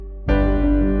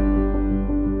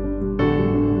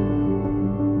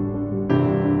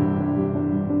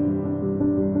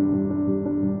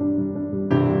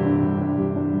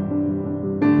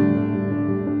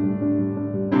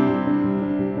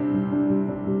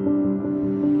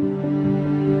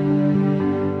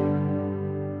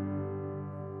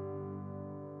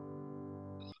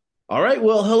right.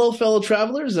 Well, hello, fellow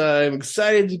travelers. I'm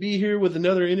excited to be here with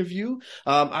another interview.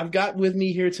 I've got with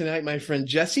me here tonight my friend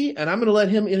Jesse, and I'm going to let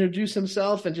him introduce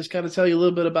himself and just kind of tell you a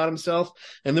little bit about himself.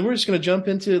 And then we're just going to jump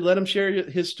into let him share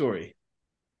his story.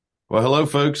 Well, hello,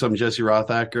 folks. I'm Jesse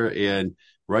Rothacker, and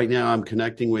right now I'm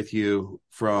connecting with you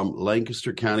from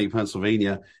Lancaster County,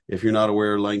 Pennsylvania. If you're not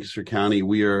aware of Lancaster County,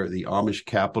 we are the Amish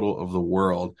capital of the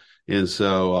world. And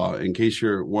so, in case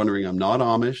you're wondering, I'm not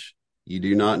Amish. You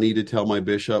do not need to tell my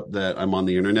bishop that I'm on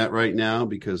the internet right now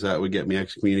because that would get me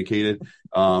excommunicated.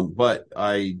 But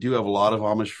I do have a lot of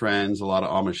Amish friends, a lot of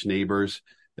Amish neighbors.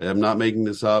 I'm not making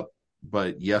this up,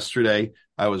 but yesterday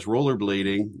I was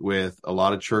rollerblading with a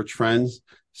lot of church friends.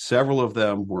 Several of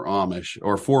them were Amish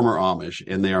or former Amish,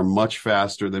 and they are much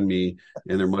faster than me,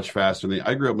 and they're much faster than me.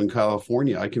 I grew up in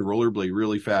California. I can rollerblade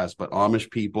really fast, but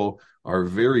Amish people are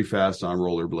very fast on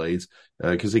rollerblades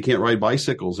because they can't ride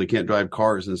bicycles. They can't drive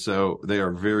cars, and so they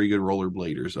are very good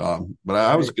rollerbladers. But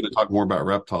I was going to talk more about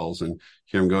reptiles, and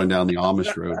here I'm going down the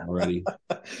Amish road already.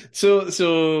 So,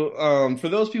 for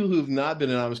those people who've not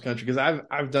been in Amish country, because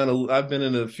I've been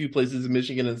in a few places in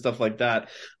Michigan and stuff like that.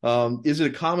 Is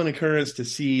it a common occurrence to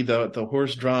see the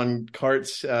horse-drawn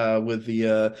carts with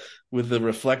the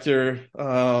reflector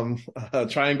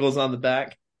triangles on the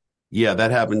back? Yeah,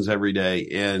 that happens every day.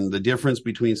 And the difference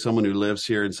between someone who lives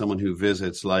here and someone who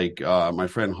visits, like my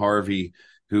friend Harvey,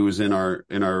 who was in our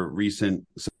recent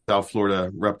South Florida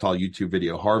reptile YouTube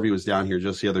video. Harvey was down here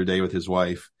just the other day with his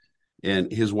wife, and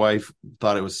his wife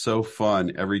thought it was so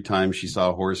fun every time she saw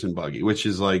a horse and buggy, which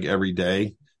is like every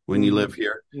day when you live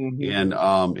here. Mm-hmm.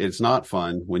 And it's not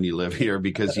fun when you live here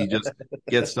because you just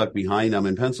get stuck behind them.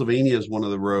 And Pennsylvania is one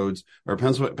of the roads, or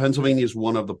Pennsylvania is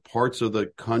one of the parts of the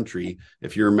country,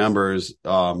 if you remember,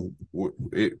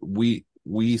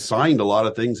 we signed a lot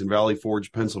of things in Valley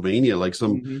Forge, Pennsylvania, like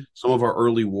some of our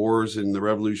early wars in the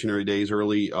Revolutionary days,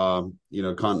 early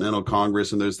Continental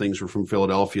Congress, and those things were from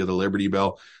Philadelphia, the Liberty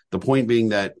Bell. The point being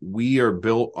that we are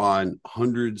built on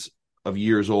hundreds of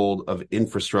years old of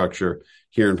infrastructure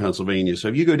here in Pennsylvania. So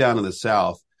if you go down to the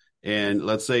South, and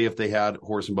let's say if they had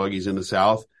horse and buggies in the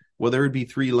South, well, there would be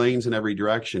 3 lanes in every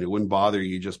direction. It wouldn't bother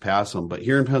you, just pass them. But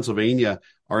here in Pennsylvania,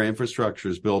 our infrastructure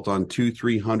is built on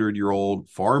 200-300-year-old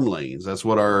farm lanes. That's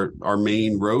what our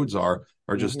main roads are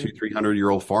just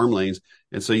 200-300-year-old farm lanes.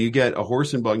 And so you get a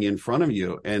horse and buggy in front of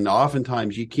you, and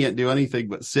oftentimes you can't do anything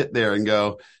but sit there and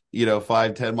go,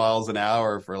 5-10 miles an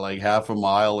hour for like half a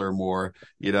mile or more,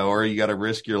 or you got to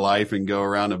risk your life and go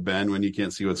around a bend when you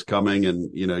can't see what's coming. And,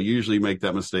 usually make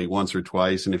that mistake once or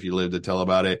twice. And if you live to tell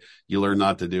about it, you learn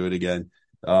not to do it again.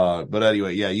 But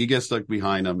anyway, yeah, you get stuck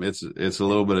behind them. It's a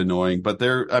little bit annoying, but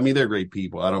they're great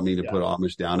people. I don't mean to put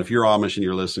Amish down. If you're Amish and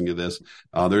you're listening to this,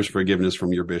 there's forgiveness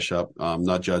from your bishop. I'm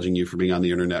not judging you for being on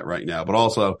the internet right now, but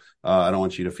also, I don't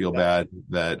want you to feel bad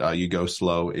that, you go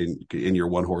slow in your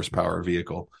 1 horsepower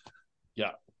vehicle.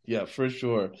 Yeah, for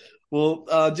sure.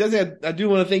 Well, Jesse, I do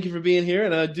want to thank you for being here,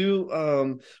 and I do.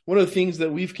 One of the things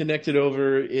that we've connected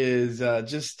over is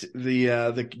just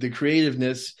the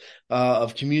creativeness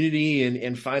of community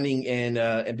and finding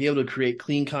and be able to create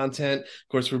clean content. Of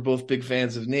course, we're both big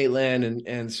fans of Nateland,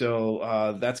 and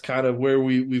so that's kind of where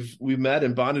we've met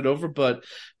and bonded over. But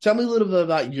tell me a little bit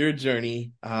about your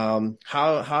journey,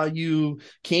 how you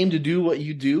came to do what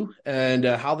you do, and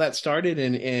how that started,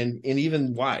 and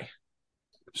even why.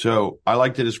 So I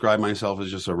like to describe myself as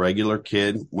just a regular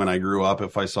kid. When I grew up,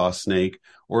 if I saw a snake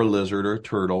or a lizard or a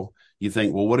turtle, you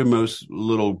think, well, what do most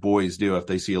little boys do if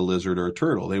they see a lizard or a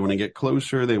turtle? They want to get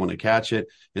closer. They want to catch it.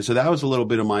 And so that was a little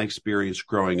bit of my experience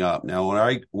growing up. Now,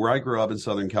 where I grew up in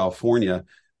Southern California,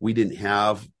 we didn't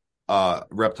have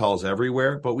reptiles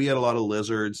everywhere, but we had a lot of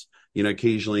lizards.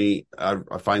 Occasionally I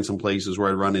find some places where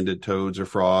I'd run into toads or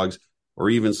frogs, or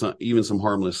even some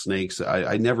harmless snakes.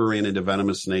 I never ran into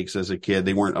venomous snakes as a kid.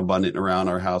 They weren't abundant around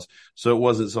our house. So it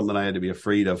wasn't something I had to be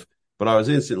afraid of, but I was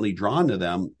instantly drawn to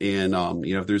them. And,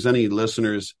 if there's any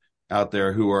listeners out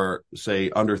there who are,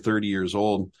 say, under 30 years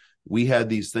old, we had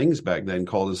these things back then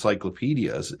called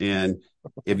encyclopedias. And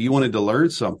if you wanted to learn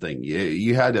something,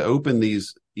 you had to open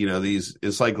these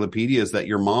encyclopedias that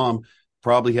your mom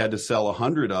probably had to sell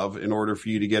 100 of in order for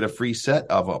you to get a free set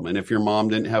of them. And if your mom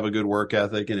didn't have a good work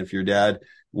ethic, and if your dad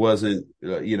wasn't,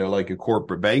 like a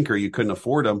corporate banker, you couldn't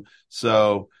afford them.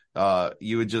 So,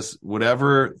 you would just,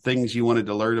 whatever things you wanted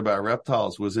to learn about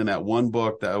reptiles was in that one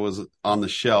book that was on the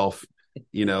shelf,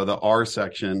 the R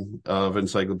section of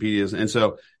encyclopedias. And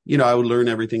so, I would learn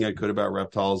everything I could about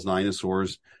reptiles,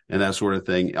 dinosaurs, and that sort of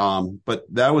thing. But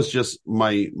that was just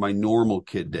my normal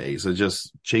kid days of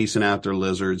just chasing after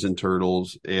lizards and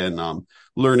turtles and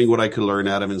learning what I could learn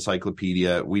out of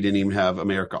encyclopedia. We didn't even have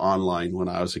America Online when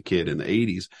I was a kid in the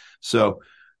 80s. So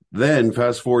then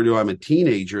fast forward to I'm a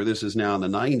teenager. This is now in the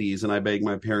 90s, and I begged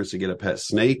my parents to get a pet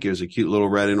snake. It was a cute little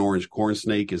red and orange corn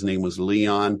snake. His name was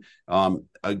Leon.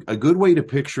 A good way to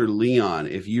picture Leon,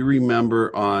 if you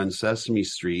remember on Sesame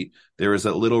Street, there was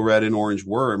that little red and orange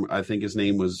worm. I think his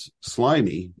name was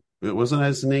Slimy. It wasn't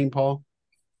his name, Paul?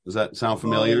 Does that sound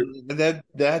familiar?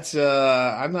 That's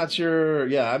I'm not sure.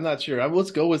 Yeah, I'm not sure.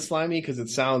 Let's go with Slimy because it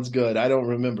sounds good. I don't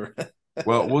remember.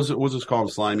 Well, we'll just call him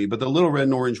Slimy, but the little red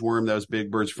and orange worm that was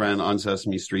Big Bird's friend on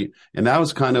Sesame Street. And that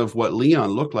was kind of what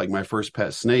Leon looked like, my first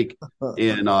pet snake.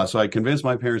 And so I convinced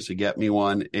my parents to get me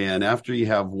one. And after you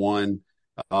have one,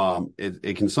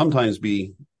 it can sometimes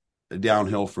be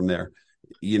downhill from there.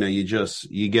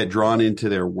 You get drawn into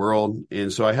their world.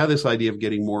 And so I had this idea of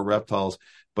getting more reptiles,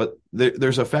 but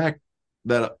there's a fact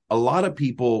that a lot of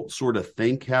people sort of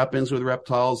think happens with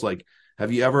reptiles. Like,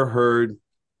 have you ever heard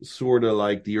sort of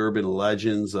like the urban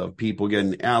legends of people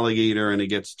getting an alligator and it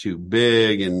gets too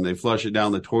big and they flush it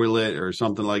down the toilet or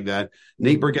something like that?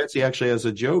 Nate Bargatze actually has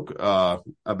a joke about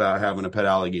having a pet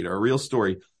alligator, a real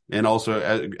story. And also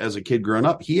as a kid growing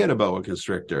up, he had a boa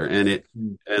constrictor, and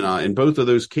in both of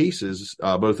those cases,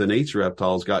 both the Nate's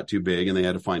reptiles got too big and they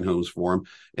had to find homes for them.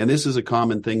 And this is a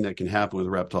common thing that can happen with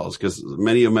reptiles because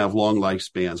many of them have long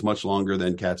lifespans, much longer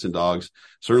than cats and dogs,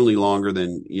 certainly longer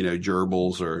than,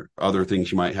 gerbils or other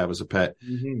things you might have as a pet.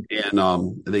 Mm-hmm.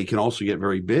 And they can also get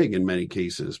very big in many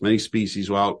cases. Many species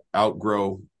will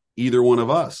outgrow either one of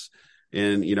us.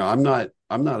 And,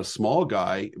 I'm not a small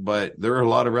guy, but there are a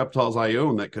lot of reptiles I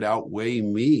own that could outweigh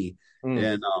me.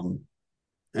 And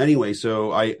anyway,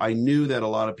 so I knew that a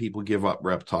lot of people give up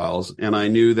reptiles, and I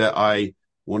knew that I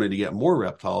wanted to get more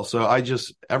reptiles. So I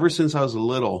just, ever since I was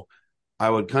little, I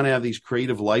would kind of have these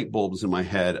creative light bulbs in my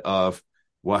head of,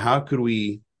 well, how could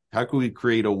we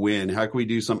create a win? How could we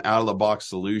do some out of the box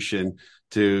solution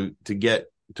to get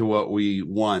to what we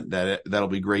want that'll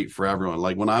be great for everyone?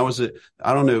 Like when I was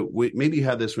I don't know, maybe you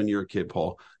had this when you were a kid,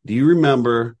 Paul. Do you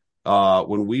remember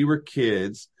when we were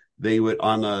kids, they would,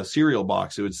 on a cereal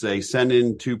box, it would say, send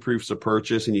in 2 proofs of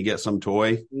purchase and you get some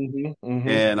toy. Mm-hmm, mm-hmm.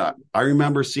 And I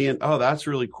remember seeing, oh, that's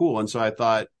really cool. And so I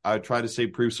thought I would try to say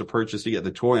proofs of purchase to get the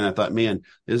toy. And I thought, man,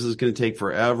 this is going to take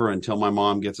forever until my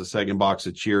mom gets a second box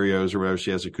of Cheerios or whatever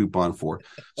she has a coupon for.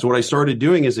 So what I started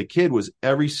doing as a kid was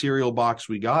every cereal box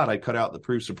we got, I cut out the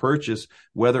proofs of purchase,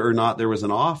 whether or not there was an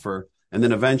offer. And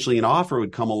then eventually an offer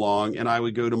would come along and I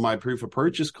would go to my proof of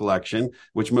purchase collection,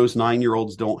 which most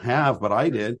 9-year-olds don't have, but I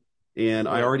did. And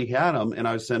I already had them, and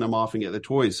I would send them off and get the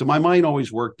toys. So my mind always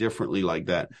worked differently like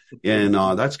that. And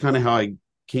that's kind of how I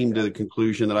came to the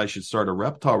conclusion that I should start a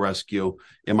reptile rescue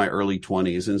in my early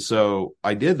 20s. And so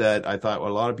I did that. I thought,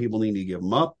 well, a lot of people need to give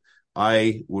them up.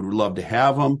 I would love to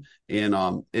have them.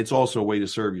 And it's also a way to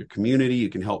serve your community. You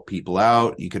can help people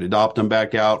out. You could adopt them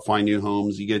back out, find new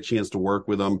homes. You get a chance to work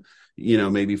with them,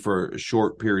 maybe for a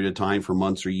short period of time, for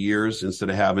months or years, instead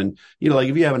of having, like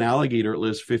if you have an alligator, it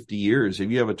lives 50 years.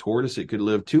 If you have a tortoise, it could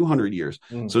live 200 years.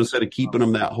 So instead of keeping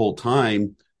them that whole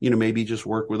time, maybe just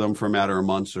work with them for a matter of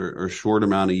months or short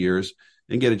amount of years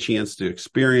and get a chance to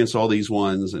experience all these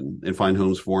ones and find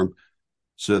homes for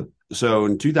them. So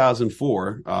in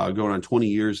 2004, going on 20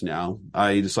 years now,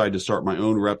 I decided to start my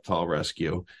own reptile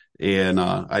rescue. And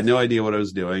I had no idea what I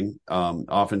was doing.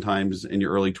 Oftentimes in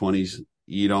your early 20s,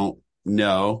 you don't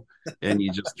know and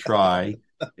you just try.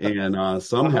 And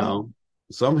somehow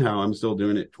I'm still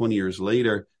doing it 20 years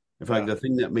later. In fact, the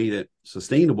thing that made it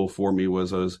sustainable for me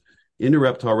was I was into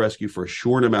reptile rescue for a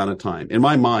short amount of time. In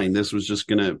my mind, this was just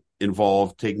going to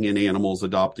involve taking in animals,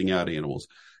 adopting out animals.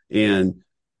 And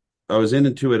I was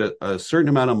into it a certain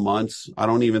amount of months. I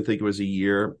don't even think it was a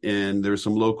year. And there was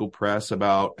some local press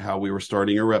about how we were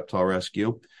starting a reptile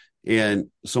rescue. And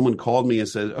someone called me and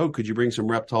said, oh, could you bring some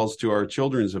reptiles to our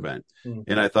children's event? Mm-hmm.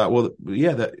 And I thought, well,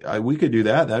 yeah, we could do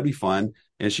that. That'd be fun.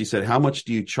 And she said, how much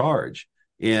do you charge?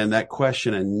 And that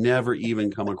question had never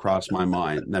even come across my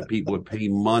mind, that people would pay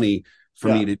money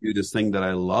for me to do this thing that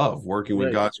I love, working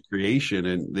with God's creation.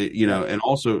 And, and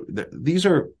also these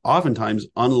are oftentimes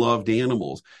unloved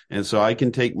animals. And so I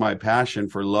can take my passion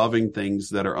for loving things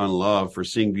that are unloved, for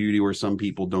seeing beauty where some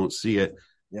people don't see it.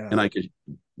 Yeah. And I could,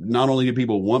 not only do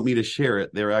people want me to share it,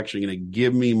 they're actually going to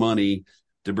give me money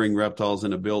to bring reptiles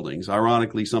into buildings.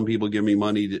 Ironically, some people give me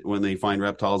money when they find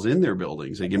reptiles in their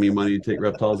buildings. They give me money to take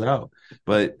reptiles out.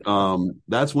 But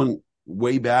that's when,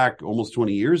 way back almost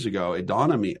 20 years ago, it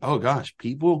dawned on me, oh gosh,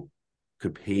 people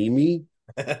could pay me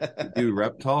do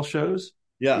reptile shows.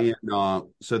 Yeah. And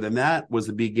so then that was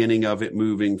the beginning of it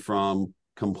moving from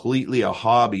completely a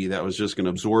hobby that was just going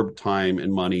to absorb time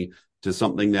and money to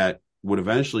something that would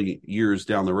eventually, years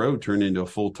down the road, turn into a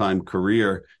full-time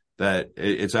career that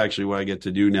it's actually what I get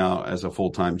to do now as a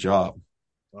full-time job.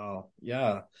 Wow.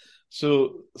 Yeah.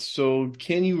 So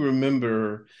can you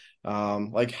remember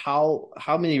like how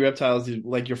many reptiles did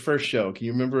like your first show? Can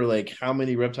you remember like how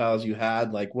many reptiles you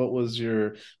had? Like what was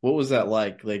that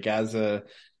like as a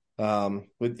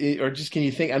with it, or just can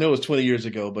you think, I know it was 20 years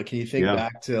ago, but can you think Yeah.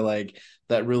 back to like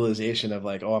that realization of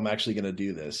like, oh, I'm actually going to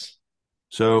do this?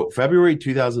 So February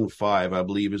 2005, I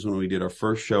believe, is when we did our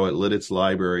first show at Lidditz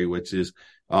Library, which is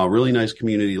a really nice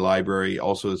community library.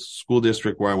 Also, a school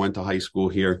district where I went to high school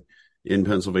here in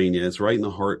Pennsylvania. It's right in the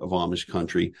heart of Amish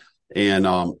country. And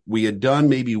we had done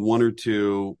maybe one or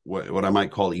two what I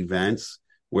might call events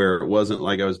where it wasn't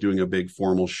like I was doing a big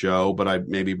formal show, but I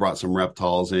maybe brought some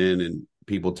reptiles in and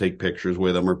people take pictures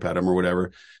with them or pet them or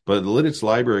whatever. But the Lidditz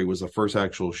Library was the first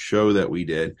actual show that we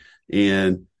did.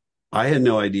 And I had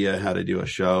no idea how to do a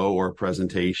show or a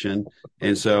presentation.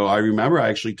 And so I remember I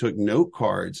actually took note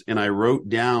cards and I wrote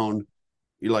down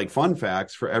like fun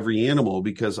facts for every animal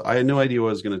because I had no idea what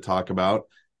I was going to talk about.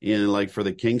 And like for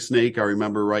the king snake, I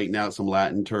remember writing out some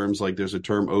Latin terms. Like there's a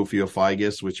term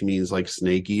Ophiophagus, which means like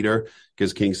snake eater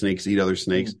because king snakes eat other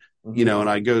snakes, Mm-hmm. and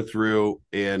I go through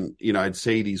and, I'd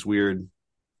say these weird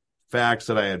facts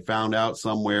that I had found out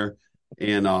somewhere.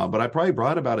 And but I probably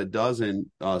brought about a dozen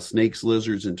snakes,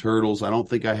 lizards, and turtles. I don't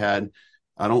think I had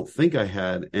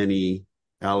any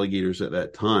alligators at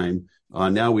that time.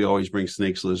 Now we always bring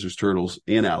snakes, lizards, turtles,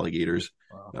 and alligators.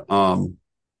 Wow.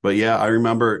 But yeah, I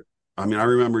remember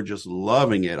just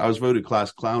loving it. I was voted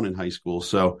class clown in high school,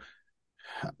 so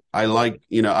I like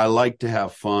to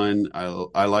have fun.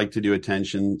 I like to do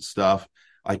attention stuff.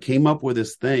 I came up with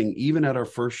this thing even at our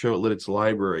first show at Lidditz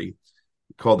Library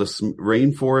called the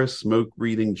rainforest smoke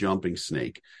breathing jumping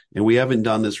snake. And we haven't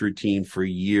done this routine for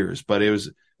years, but it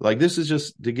was like, this is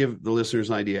just to give the listeners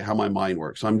an idea how my mind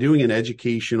works. I'm doing an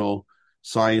educational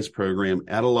science program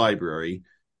at a library.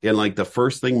 And like the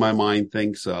first thing my mind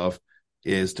thinks of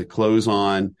is to close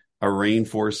on a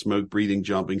rainforest smoke breathing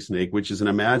jumping snake, which is an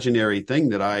imaginary thing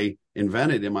that I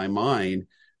invented in my mind.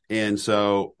 And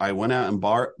so I went out and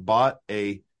bought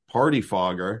a party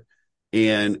fogger.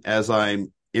 And as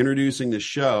I'm introducing the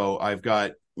show, I've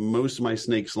got most of my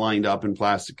snakes lined up in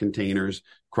plastic containers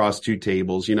across two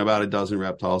tables, about a dozen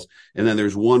reptiles. And then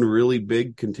there's one really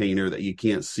big container that you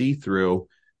can't see through.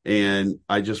 And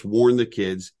I just warn the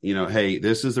kids, hey,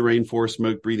 this is the rainforest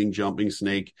smoke breathing jumping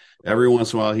snake. Every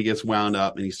once in a while, he gets wound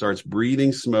up and he starts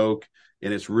breathing smoke.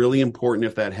 And it's really important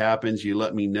if that happens, you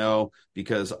let me know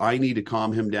because I need to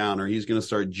calm him down or he's going to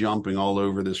start jumping all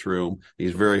over this room.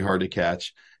 He's very hard to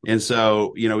catch. And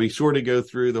so, we sort of go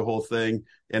through the whole thing.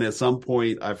 And at some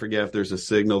point, I forget if there's a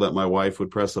signal that my wife would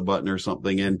press a button or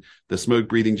something and the smoke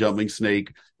breathing jumping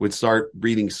snake would start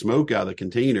breathing smoke out of the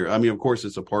container. I mean, of course,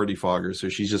 it's a party fogger. So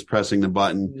she's just pressing the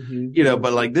button,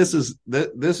 but like this is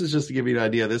just to give you an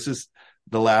idea. This is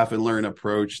the laugh and learn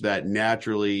approach that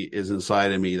naturally is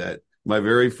inside of me that my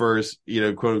very first,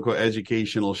 quote unquote,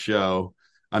 educational show,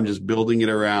 I'm just building it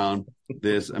around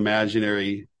this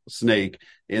imaginary snake.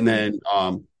 And then,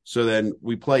 so then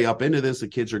we play up into this. The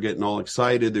kids are getting all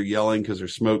excited. They're yelling because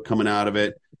there's smoke coming out of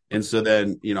it. And so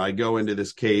then, I go into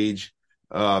this cage,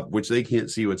 which they can't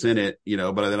see what's in it,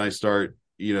 but then I start,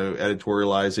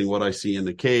 editorializing what I see in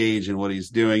the cage and what he's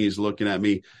doing. He's looking at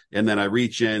me. And then I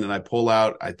reach in and I pull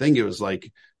out, I think it was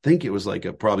like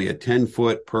probably a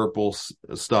 10-foot purple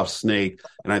stuffed snake.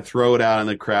 And I throw it out in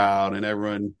the crowd and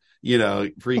everyone,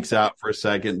 freaks out for a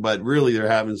second, but really they're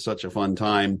having such a fun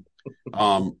time.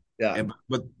 Yeah.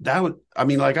 But that would,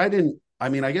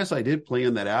 I guess I did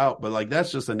plan that out, but like,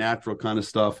 that's just a natural kind of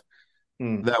stuff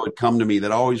that would come to me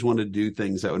that I always wanted to do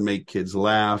things that would make kids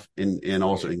laugh and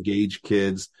also engage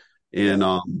kids. And,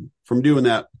 from doing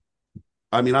that,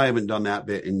 I haven't done that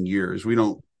bit in years. We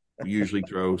don't usually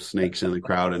throw snakes in the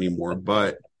crowd anymore,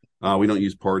 but, we don't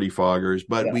use party foggers,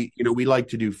 but we like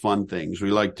to do fun things.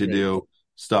 We like to do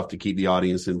stuff to keep the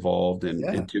audience involved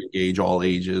and to engage all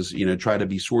ages, try to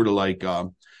be sort of like,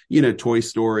 Toy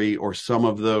Story or some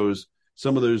of those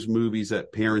movies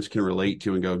that parents can relate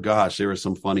to and go, gosh, there were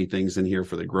some funny things in here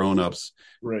for the grownups.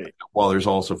 Right. While there's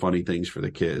also funny things for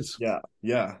the kids. Yeah.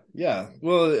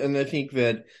 Well, and I think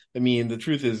that, the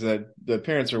truth is that the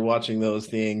parents are watching those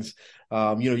things.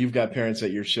 You've got parents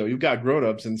at your show, you've got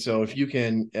grownups, and so if you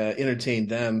can entertain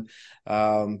them,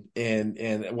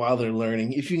 and while they're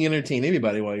learning, if you can entertain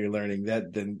anybody while you're learning,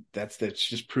 that's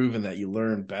just proven that you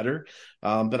learn better.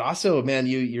 But also, man,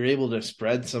 you're able to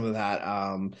spread some of that,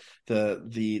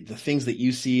 the things that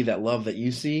you see, that love that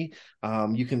you see.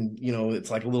 You can,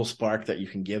 it's like a little spark that you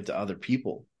can give to other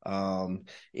people. And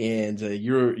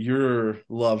your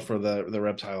love for the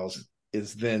reptiles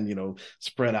is then,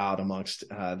 spread out amongst,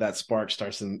 that spark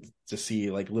starts to see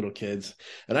like little kids.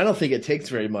 And I don't think it takes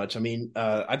very much. I mean,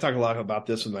 I talk a lot about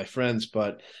this with my friends,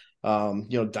 but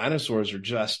dinosaurs are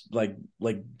just like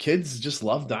kids just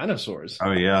love dinosaurs.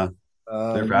 Oh yeah.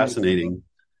 They're fascinating.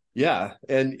 Yeah.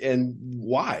 And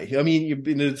why? I mean,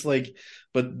 it's like,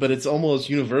 but it's almost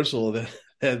universal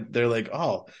that they're like,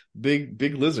 oh,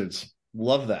 big lizards.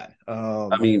 Love that.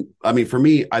 I mean, for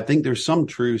me, I think there's some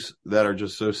truths that are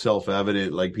just so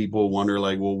self-evident. Like people wonder,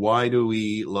 like, well, why do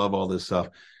we love all this stuff?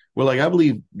 Well, like I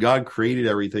believe God created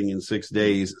everything in 6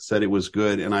 days, said it was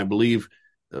good, and I believe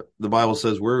the Bible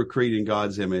says we're created in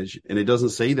God's image, and it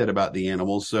doesn't say that about the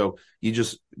animals. So you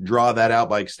just draw that out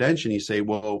by extension. You say,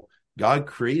 well, God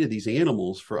created these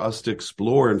animals for us to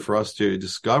explore and for us to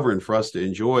discover and for us to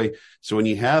enjoy. So when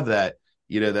you have that,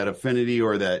 that affinity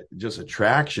or that just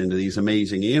attraction to these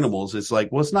amazing animals, it's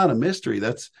like, well, it's not a mystery.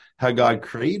 That's how God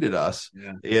created us.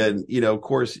 Yeah. And, of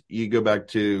course, you go back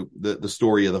to the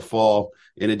story of the fall,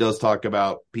 and it does talk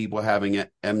about people having an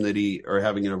enmity or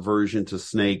having an aversion to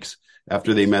snakes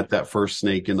after they met that first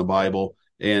snake in the Bible.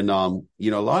 And, a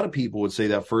lot of people would say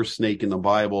that first snake in the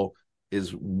Bible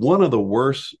is one of the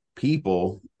worst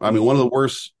people. I mean, one of the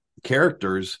worst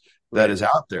characters that is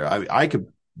out there. I could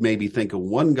maybe think of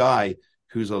one guy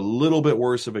who's a little bit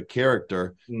worse of a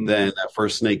character than that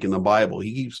first snake in the Bible.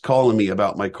 He keeps calling me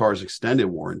about my car's extended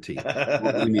warranty.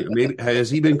 Maybe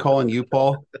has he been calling you,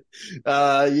 Paul?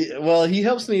 Well, he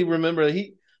helps me remember.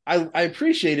 I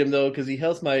appreciate him though, because he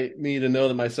helps me to know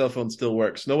that my cell phone still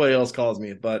works. Nobody else calls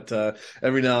me, but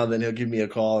every now and then he'll give me a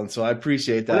call, and so I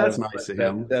appreciate that. Well, that's nice of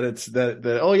him. That it's that.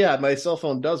 Oh yeah, my cell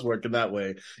phone does work in that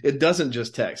way. It doesn't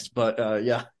just text, but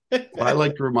yeah. I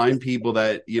like to remind people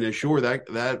that, sure,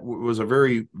 that was a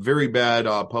very, very bad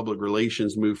public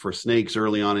relations move for snakes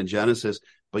early on in Genesis,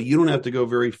 but you don't have to go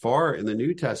very far in the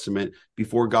New Testament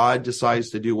before God decides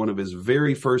to do one of his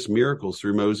very first miracles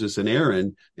through Moses and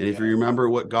Aaron. And if you remember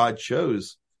what God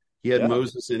chose, he had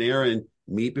Moses and Aaron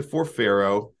meet before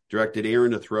Pharaoh, directed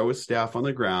Aaron to throw his staff on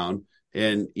the ground.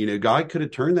 And, God could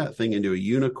have turned that thing into a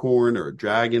unicorn or a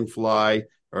dragonfly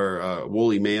or a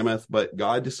woolly mammoth, but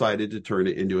God decided to turn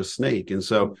it into a snake. And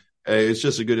so it's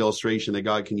just a good illustration that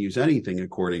God can use anything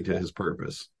according to his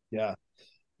purpose. Yeah.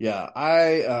 Yeah.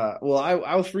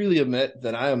 I'll freely admit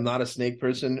that I am not a snake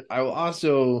person. I will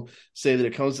also say that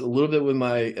it comes a little bit with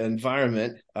my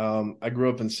environment. I grew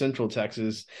up in Central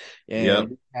Texas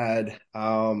and had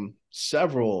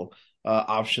several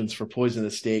options for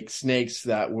poisonous snakes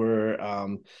that were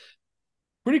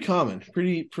pretty common,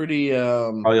 pretty. Probably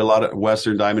a lot of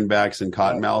Western diamondbacks and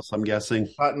cottonmouths, I'm guessing.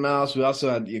 Cottonmouths. We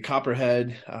also had the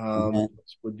copperhead,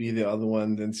 would be the other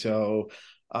one. And so,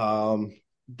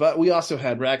 but we also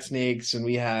had rat snakes, and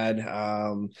we had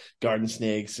garden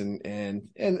snakes, and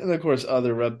of course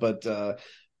other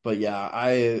but yeah,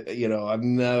 I've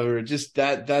never just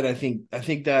that I think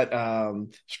that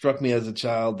struck me as a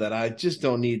child that I just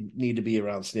don't need to be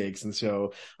around snakes. And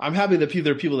so I'm happy that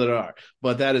there are people that are,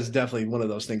 but that is definitely one of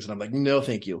those things that I'm like, no,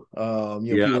 thank you. Well,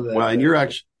 and you're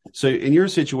actually, so in your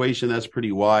situation, that's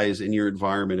pretty wise in your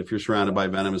environment. If you're surrounded by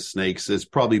venomous snakes, it's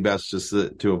probably best just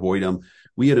to avoid them.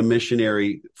 We had a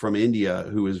missionary from India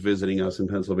who was visiting us in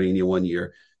Pennsylvania one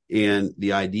year. And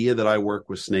the idea that I work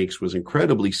with snakes was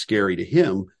incredibly scary to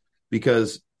him,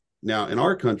 because now in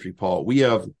our country, Paul, we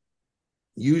have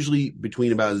usually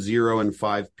between about 0 and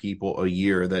 5 people a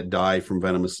year that die from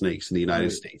venomous snakes in the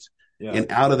United States. Yeah.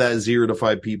 And out of that 0 to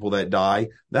 5 people that die,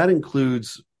 that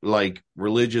includes like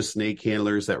religious snake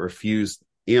handlers that refuse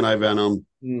anti-venom.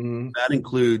 Mm-hmm. That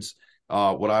includes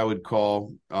what I would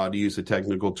call, to use a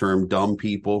technical term, dumb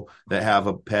people that have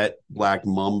a pet black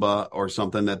mamba or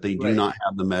something that they do not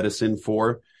have the medicine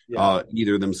for,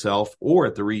 either themselves or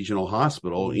at the regional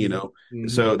hospital, Mm-hmm.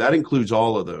 So that includes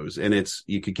all of those. And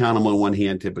you could count them on one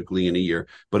hand typically in a year.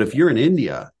 But if you're in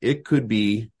India, it could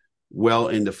be well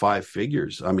into 5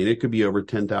 figures. I mean, it could be over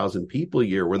 10,000 people a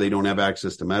year where they don't have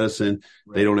access to medicine.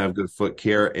 Right. They don't have good foot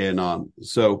care. And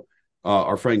so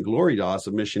our friend Glory Das,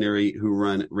 a missionary who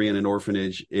ran an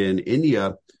orphanage in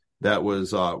India, that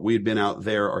was we had been out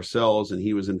there ourselves, and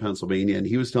he was in Pennsylvania, and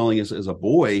he was telling us as a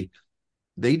boy,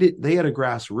 they had a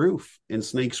grass roof and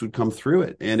snakes would come through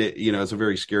it. And it's a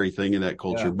very scary thing in that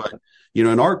culture. Yeah. But,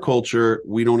 in our culture,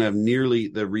 we don't have nearly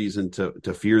the reason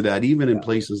to fear that. Even in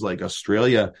places like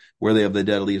Australia, where they have the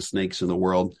deadliest snakes in the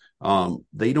world,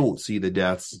 they don't see the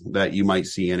deaths that you might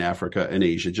see in Africa and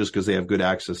Asia just because they have good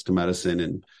access to medicine.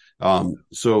 And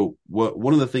so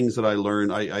one of the things that I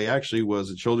learned, I actually was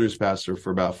a children's pastor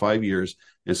for about 5 years.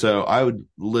 And so I would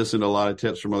listen to a lot of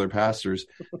tips from other pastors.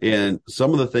 And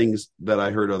some of the things that I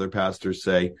heard other pastors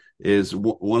say is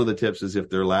one of the tips is if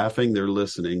they're laughing, they're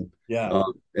listening. Yeah.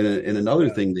 And another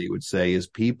thing they would say is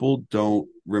people don't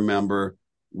remember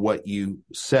what you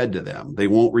said to them. They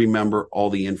won't remember all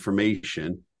the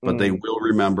information, but they will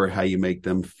remember how you make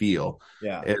them feel.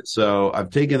 Yeah. And so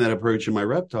I've taken that approach in my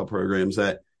reptile programs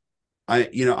that I'm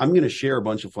going to share a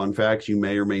bunch of fun facts. You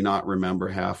may or may not remember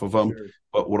half of them, Sure.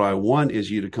 but what I want is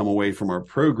you to come away from our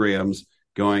programs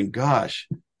going, gosh,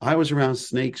 I was around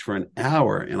snakes for an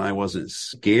hour and I wasn't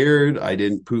scared. I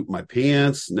didn't poop my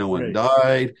pants. No one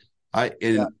died.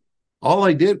 All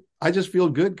I did, I just feel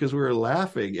good because we were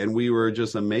laughing and we were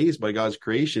just amazed by God's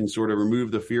creation, sort of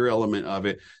remove the fear element of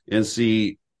it and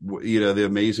see, the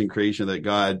amazing creation that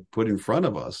God put in front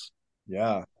of us.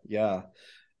 Yeah. Yeah.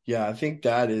 Yeah. I think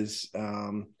that is,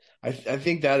 I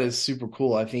think that is super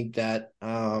cool. I think that,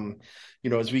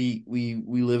 as we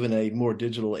live in a more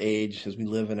digital age, as we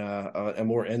live in a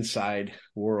more inside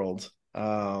world,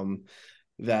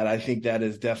 that I think that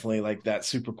is definitely like that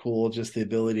super cool, just the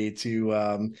ability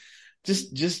to,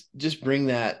 just bring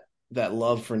that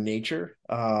love for nature,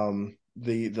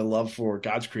 the love for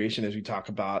God's creation, as we talk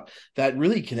about, that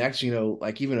really connects,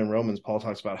 like even in Romans, Paul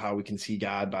talks about how we can see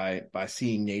God by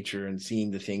seeing nature and seeing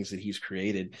the things that he's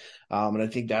created. And I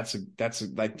think that's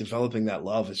like developing that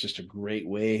love is just a great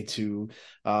way to,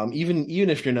 even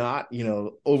if you're not,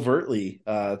 overtly,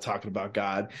 talking about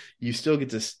God, you still get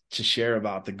to share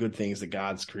about the good things that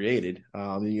God's created.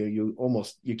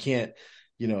 You can't,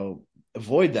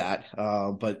 avoid that.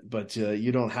 But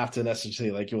you don't have to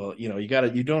necessarily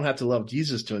you don't have to love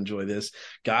Jesus to enjoy this.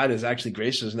 God is actually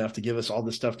gracious enough to give us all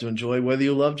this stuff to enjoy, whether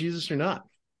you love Jesus or not.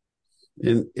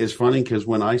 And it's funny because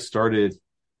when I started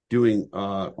doing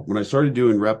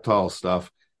reptile stuff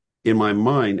in my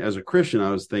mind as a Christian,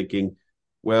 I was thinking,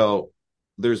 well,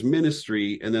 there's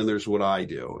ministry and then there's what I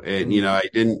do.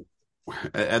 And,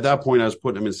 at that point I was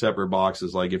putting them in separate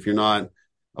boxes. Like if you're not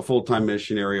a full-time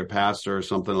missionary, a pastor or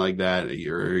something like that,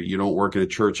 you don't work in a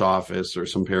church office or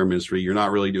some paraministry, you're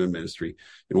not really doing ministry.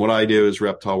 And what I do is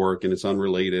reptile work and it's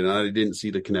unrelated. And I didn't see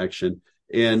the connection.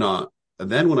 And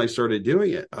then when I started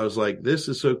doing it, I was like, this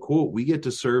is so cool. We get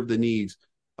to serve the needs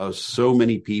of so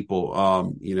many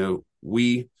people.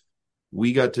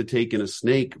 We got to take in a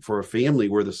snake for a family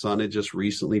where the son had just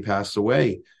recently passed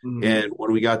away. Mm-hmm. And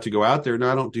when we got to go out there, and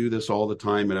I don't do this all the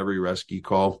time at every rescue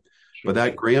call, but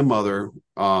that grandmother,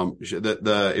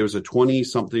 it was a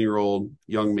 20-something-year-old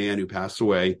young man who passed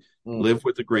away, lived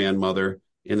with the grandmother,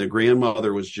 and the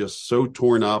grandmother was just so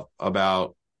torn up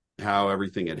about how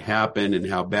everything had happened and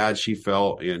how bad she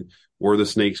felt and were the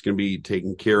snakes going to be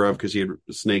taken care of because he had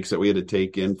snakes that we had to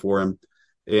take in for him.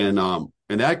 And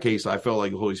in that case, I felt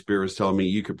like the Holy Spirit was telling me,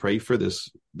 you could pray for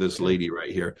this lady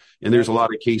right here. And there's a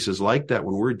lot of cases like that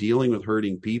when we're dealing with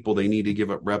hurting people, they need to give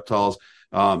up reptiles.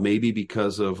 Maybe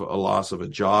because of a loss of a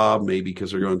job, maybe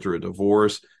because they're going through a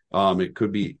divorce. It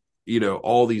could be,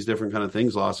 all these different kind of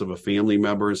things, loss of a family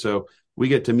member. And so we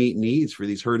get to meet needs for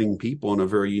these hurting people in a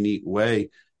very unique way.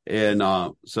 And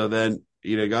so then,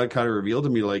 God kind of revealed to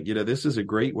me, like, this is a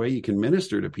great way you can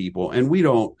minister to people. And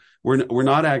we're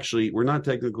not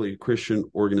technically a Christian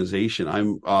organization.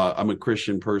 I'm a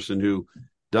Christian person who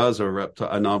does a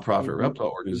nonprofit reptile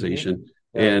organization.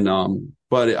 Mm-hmm. And,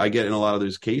 but I get in a lot of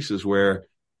those cases where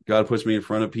God puts me in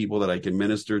front of people that I can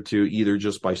minister to either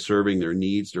just by serving their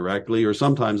needs directly, or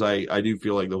sometimes I do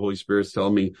feel like the Holy Spirit's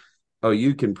telling me, oh,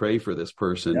 you can pray for this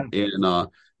person. Yeah. And,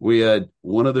 we had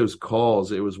one of those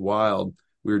calls. It was wild.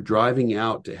 We were driving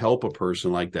out to help a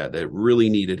person like that really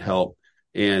needed help.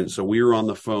 And so we were on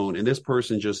the phone and this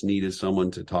person just needed someone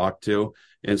to talk to.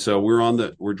 And so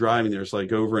we're driving there. It's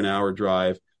like over an hour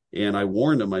drive. And I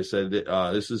warned him, I said,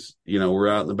 this is, we're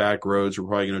out in the back roads. We're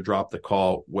probably going to drop the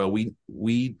call. Well, we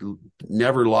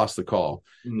never lost the call.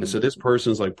 Mm-hmm. And so this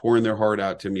person's like pouring their heart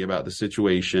out to me about the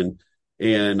situation.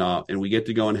 And we get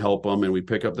to go and help them and we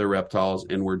pick up their reptiles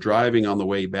and we're driving on the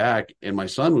way back. And my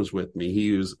son was with me.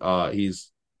 He's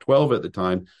 12 at the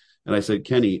time. And I said,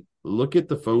 Kenny, look at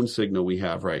the phone signal we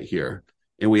have right here.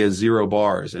 And we had 0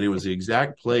 bars. And it was the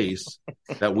exact place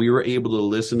that we were able to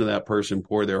listen to that person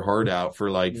pour their heart out for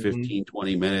like 15,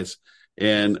 20 minutes.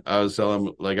 And I was telling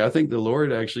him, like, I think the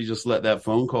Lord actually just let that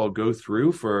phone call go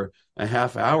through for a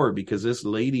half hour because this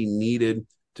lady needed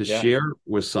to Yeah. share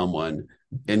with someone.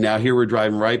 And now here we're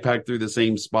driving right back through the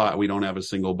same spot. We don't have a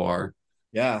single bar.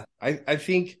 Yeah. I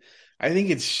think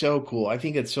it's so cool. I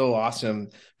think it's so awesome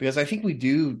because I think we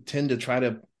do tend to try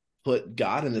to put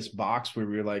God in this box where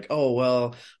we're like, oh,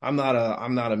 well, I'm not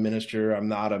a minister. I'm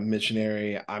not a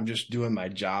missionary. I'm just doing my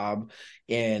job.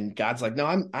 And God's like, no,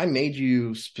 I made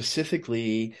you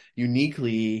specifically,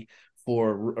 uniquely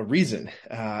for a reason.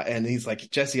 And he's like,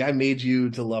 Jesse, I made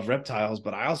you to love reptiles,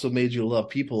 but I also made you to love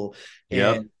people.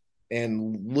 Yep.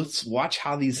 And let's watch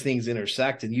how these things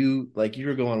intersect. And you're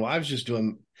going, well, I was just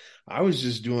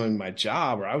doing my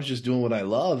job, or I was just doing what I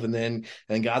love. And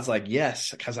God's like,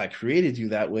 yes, because I created you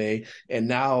that way. And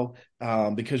now,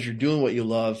 because you're doing what you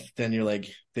love, then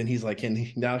he's like,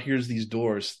 and now here's these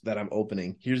doors that I'm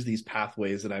opening. Here's these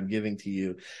pathways that I'm giving to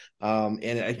you.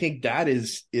 And I think that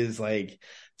is like,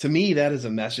 to me, that is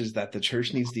a message that the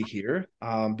church needs to hear,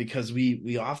 because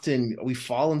we often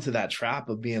fall into that trap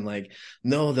of being like,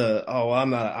 no,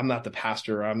 I'm not the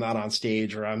pastor, or I'm not on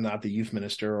stage, or I'm not the youth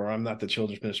minister, or I'm not the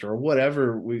children's minister, or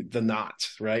whatever the not,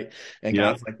 right? And Yep.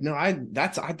 God's like, no,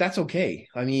 that's okay.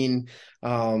 I mean,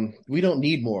 we don't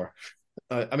need more.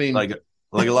 I mean,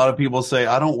 Like a lot of people say,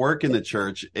 I don't work in the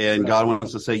church, and right. God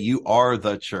wants to say, you are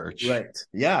the church. Right.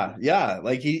 Yeah. Yeah.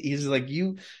 Like he's like,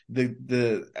 and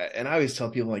I always tell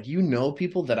people, like,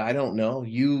 people that I don't know.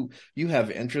 You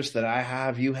have interests that I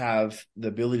have. You have the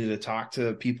ability to talk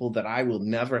to people that I will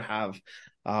never have,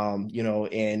 and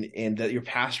that your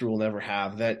pastor will never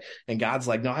have that. And God's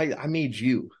like, no, I made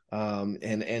you.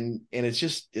 And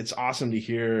it's awesome to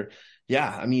hear.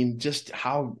 Yeah. I mean, just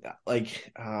how,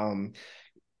 like,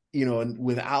 and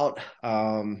without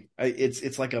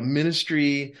it's like a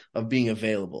ministry of being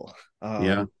available.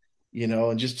 Yeah.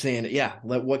 And just saying, yeah,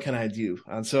 what can I do?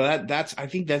 And so I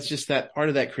think that's just that part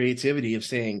of that creativity of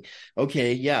saying,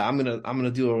 okay, yeah, I'm gonna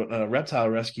do a reptile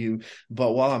rescue,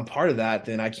 but while I'm part of that,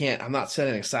 then I'm not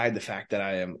setting aside the fact that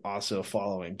I am also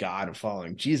following God and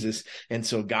following Jesus. And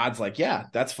so God's like, yeah,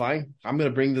 that's fine. I'm gonna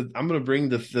bring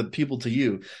the people to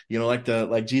you.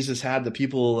 Like Jesus had the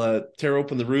people tear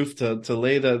open the roof to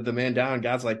lay the man down.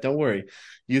 God's like, don't worry.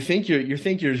 You think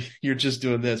you're just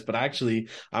doing this, but actually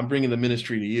I'm bringing the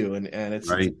ministry to you. And it's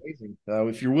Right. amazing.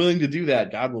 If you're willing to do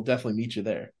that, God will definitely meet you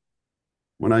there.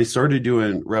 When I started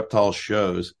doing reptile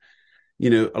shows,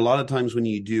 a lot of times when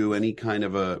you do any kind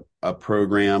of a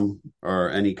program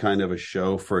or any kind of a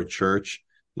show for a church,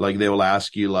 like they will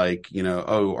ask you, like,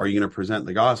 oh, are you going to present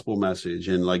the gospel message?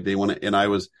 And like they want to, and I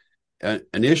was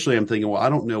initially I'm thinking, well, I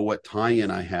don't know what tie-in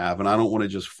I have, and I don't want to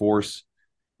just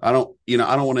I don't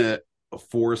want to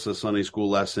force a Sunday school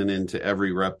lesson into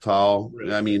every reptile.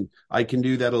 Right. I mean, I can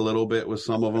do that a little bit with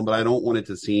some of them, but I don't want it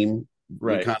to seem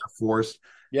Right. kind of forced.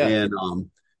 Yeah. And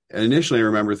initially I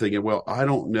remember thinking, well, I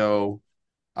don't know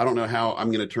how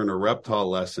I'm going to turn a reptile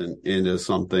lesson into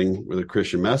something with a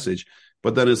Christian message.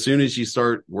 But then as soon as you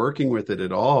start working with it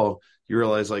at all, you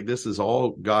realize, like, this is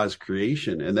all God's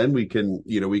creation. And then we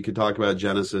could talk about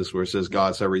Genesis, where it says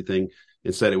God's everything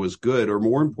and said it was good. Or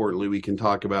more importantly, we can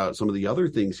talk about some of the other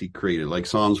things he created. Like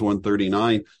Psalms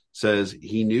 139 says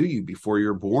he knew you before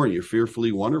you're born. You're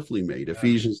fearfully, wonderfully made. Yeah.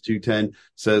 Ephesians 2:10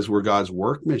 says we're God's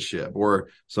workmanship, or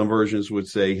some versions would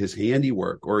say his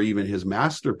handiwork, or even his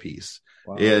masterpiece.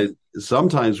 Wow. And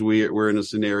sometimes we're in a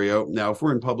scenario. Now, if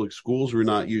we're in public schools, we're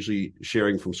not usually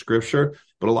sharing from scripture,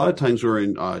 but a lot of times we're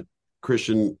in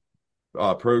Christian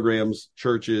programs,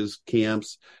 churches,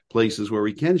 camps, places where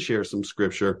we can share some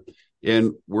scripture.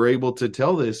 And we're able to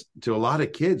tell this to a lot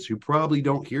of kids who probably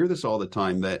don't hear this all the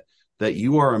time, that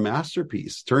you are a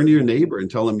masterpiece. Turn to your neighbor and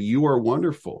tell them you are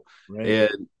wonderful. Right.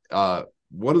 And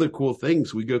one of the cool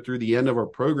things, we go through the end of our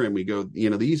program, we go,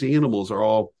 these animals are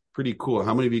all pretty cool.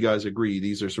 How many of you guys agree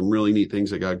these are some really neat things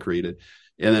that God created?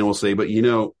 And then we'll say, but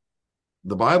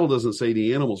the Bible doesn't say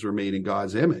the animals were made in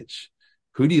God's image.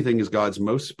 Who do you think is God's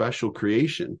most special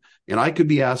creation? And I could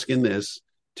be asking this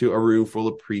to a room full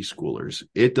of preschoolers.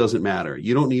 It doesn't matter.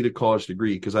 You don't need a college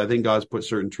degree, because I think God's put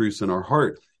certain truths in our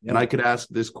heart. Yeah. And I could ask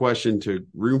this question to a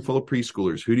room full of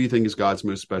preschoolers. Who do you think is God's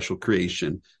most special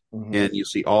creation? Mm-hmm. And you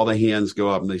see all the hands go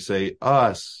up and they say,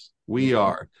 us, we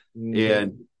are.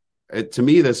 Mm-hmm. And to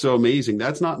me, that's so amazing.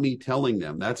 That's not me telling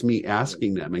them. That's me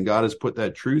asking them. And God has put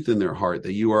that truth in their heart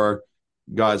that you are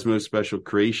God's most special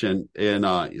creation. And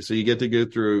so you get to go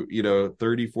through,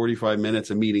 30, 45 minutes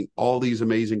of meeting all these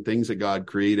amazing things that God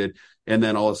created. And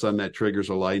then all of a sudden that triggers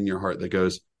a light in your heart that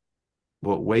goes,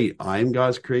 well, wait, I'm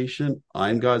God's creation.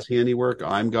 I'm God's handiwork.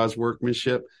 I'm God's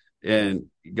workmanship. And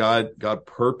God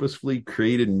purposefully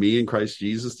created me in Christ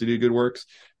Jesus to do good works.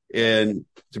 And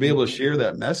to be able to share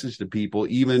that message to people,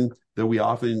 even though we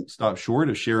often stop short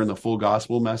of sharing the full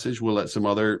gospel message, we'll let some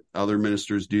other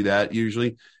ministers do that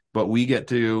usually, but we get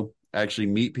to actually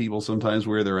meet people sometimes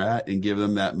where they're at and give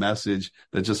them that message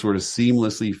that just sort of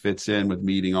seamlessly fits in with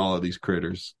meeting all of these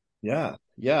critters. Yeah.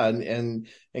 Yeah. And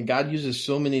God uses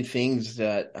so many things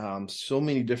that, so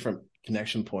many different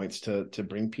connection points to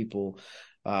bring people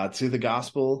to the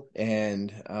gospel.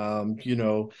 And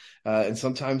and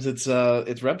sometimes it's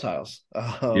reptiles.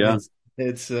 Yeah.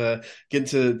 It's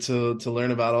getting to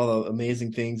learn about all the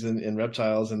amazing things in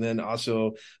reptiles, and then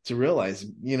also to realize,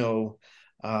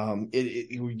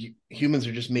 humans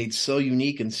are just made so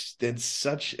unique and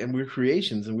such, and we're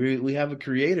creations, and we have a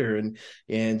creator,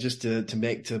 and just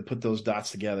to put those dots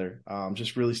together,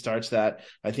 just really starts that,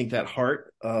 I think, that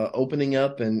heart opening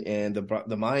up, and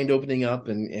the mind opening up,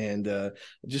 and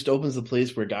just opens the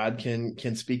place where God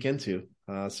can speak into.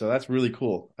 So that's really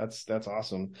cool. That's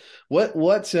awesome.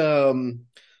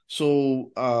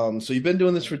 So you've been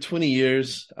doing this for 20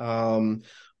 years.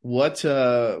 What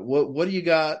do you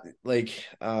got, like,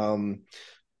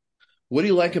 what do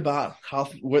you like about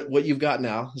what you've got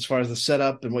now as far as the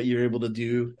setup and what you're able to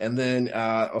do? And then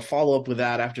a follow up with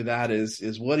that after that is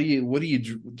do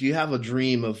you have a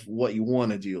dream of what you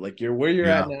want to do? Like where you're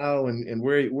at now, and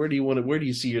where do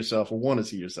you see yourself or want to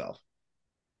see yourself?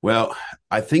 Well,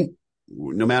 I think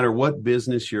no matter what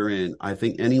business you're in, I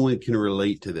think anyone can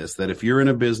relate to this, that if you're in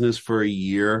a business for a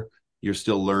year, you're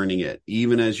still learning it.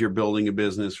 Even as you're building a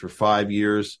business for 5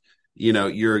 years,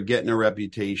 you're getting a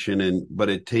reputation, but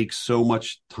it takes so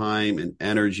much time and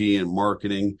energy and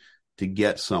marketing to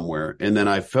get somewhere. And then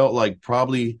I felt like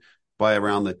probably by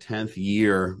around the 10th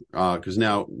year, because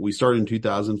now we started in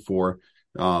 2004.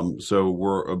 So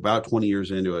we're about 20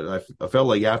 years into it. I felt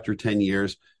like after 10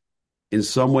 years, in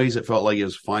some ways, it felt like it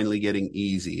was finally getting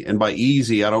easy. And by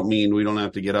easy, I don't mean we don't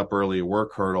have to get up early and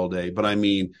work hard all day, but I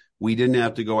mean, we didn't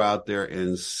have to go out there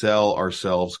and sell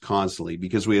ourselves constantly,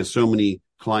 because we had so many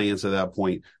clients at that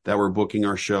point that were booking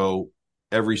our show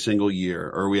every single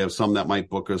year, or we have some that might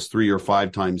book us 3 or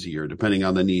 5 times a year, depending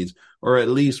on the needs, or at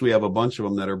least we have a bunch of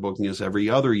them that are booking us every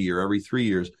other year, every 3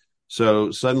 years.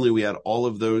 So suddenly we had all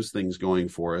of those things going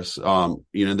for us. In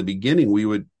the beginning, we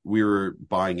were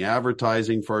buying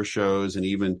advertising for our shows, and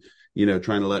even,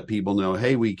 trying to let people know,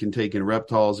 hey, we can take in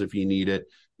reptiles if you need it.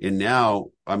 And now,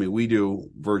 we do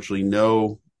virtually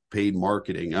no paid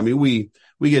marketing. We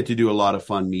get to do a lot of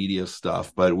fun media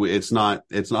stuff, but it's not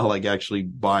like actually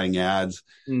buying ads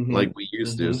like we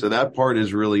used to. So that part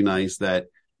is really nice, that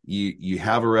you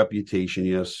have a reputation,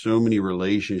 you have so many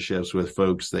relationships with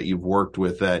folks that you've worked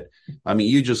with, that,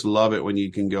 you just love it when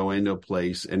you can go into a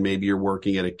place and maybe you're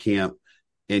working at a camp,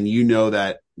 and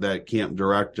that camp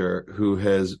director who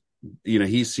has,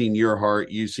 he's seen your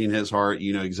heart, you've seen his heart,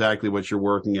 exactly what you're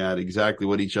working at, exactly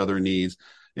what each other needs.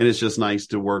 And it's just nice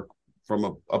to work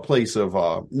from a place of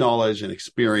knowledge and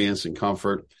experience and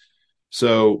comfort.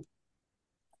 So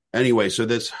anyway, so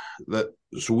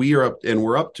we're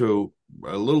up to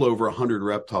a little over 100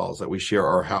 reptiles that we share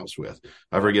our house with.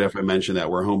 I forget if I mentioned that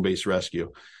we're home-based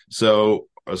rescue. So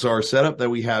our setup that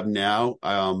we have now,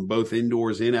 both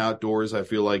indoors and outdoors, I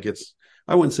feel like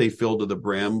I wouldn't say filled to the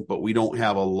brim, but we don't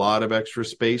have a lot of extra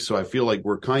space. So I feel like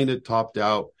we're kind of topped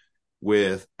out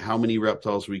with how many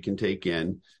reptiles we can take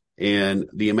in and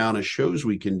the amount of shows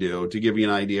we can do. To give you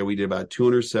an idea, we did about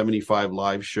 275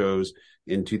 live shows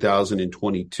in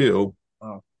 2022.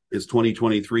 Wow. It's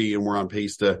 2023, and we're on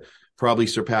pace to probably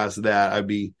surpass that. I'd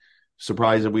be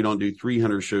surprised if we don't do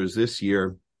 300 shows this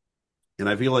year. And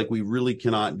I feel like we really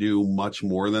cannot do much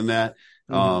more than that.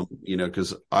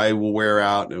 Because I will wear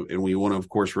out, and we want to, of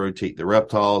course, rotate the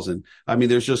reptiles. And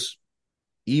there's just,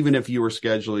 even if you were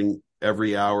scheduling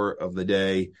every hour of the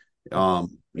day,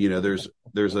 there's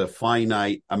a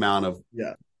finite amount of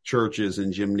churches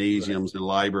and gymnasiums and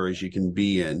libraries you can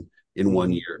be in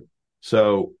 1 year.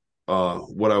 So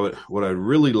what I'd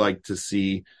really like to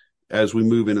see as we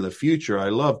move into the future, I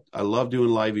love doing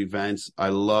live events. I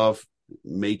love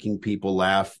making people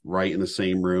laugh right in the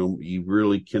same room. You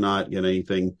really cannot get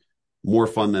anything more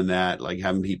fun than that. Like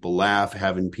having people laugh,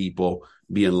 having people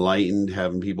be enlightened,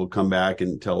 having people come back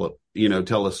and tell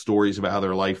us stories about how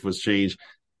their life was changed,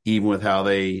 even with how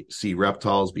they see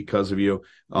reptiles because of you.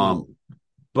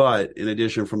 But in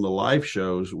addition, from the live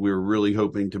shows, we're really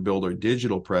hoping to build our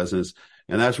digital presence.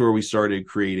 And that's where we started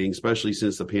creating, especially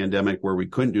since the pandemic where we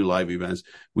couldn't do live events,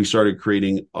 we started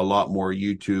creating a lot more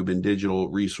YouTube and digital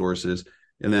resources.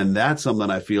 And then that's something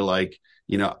I feel like,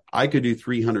 I could do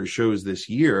 300 shows this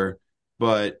year,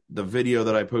 But the video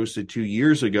that I posted 2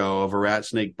 years ago of a rat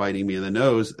snake biting me in the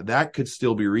nose, that could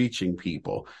still be reaching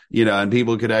people, and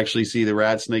people could actually see the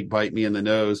rat snake bite me in the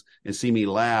nose and see me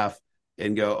laugh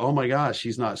and go, oh my gosh,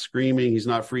 he's not screaming. He's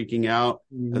not freaking out.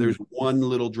 Mm-hmm. And there's one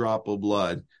little drop of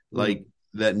blood, like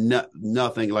that,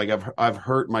 nothing. Like I've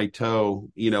hurt my toe,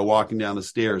 walking down the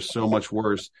stairs, so much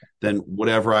worse than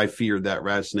whatever I feared that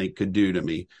rat snake could do to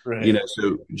me. Right.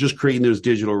 So just creating those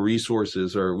digital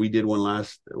resources, or we did one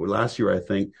last year, I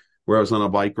think, where I was on a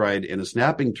bike ride and a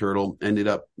snapping turtle ended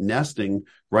up nesting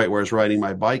right where I was riding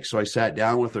my bike. So I sat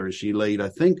down with her and she laid, I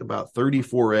think, about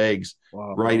 34 eggs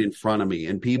right in front of me.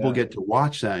 And people get to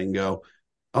watch that and go,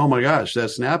 oh my gosh, that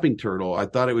snapping turtle. I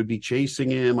thought it would be chasing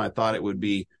him. I thought it would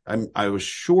be, I was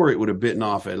sure it would have bitten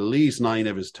off at least 9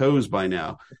 of his toes by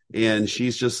now. And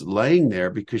she's just laying there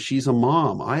because she's a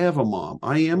mom. I have a mom.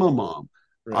 I am a mom.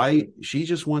 Right. She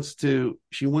wants to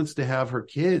have her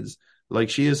kids. Like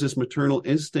she has this maternal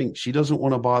instinct. She doesn't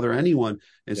want to bother anyone.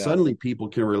 And suddenly people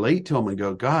can relate to them and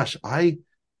go, gosh, I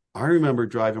remember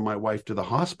driving my wife to the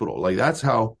hospital. Like that's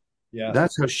how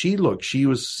she looked. She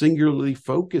was singularly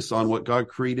focused on what God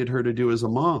created her to do as a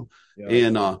mom. Yeah.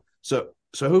 And so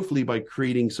hopefully by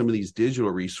creating some of these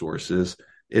digital resources,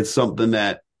 it's something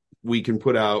that we can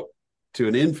put out to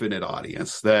an infinite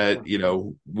audience that,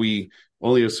 we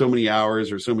only have so many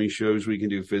hours or so many shows we can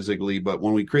do physically. But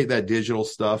when we create that digital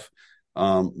stuff,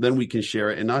 then we can share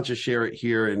it, and not just share it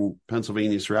here in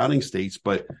Pennsylvania, surrounding states,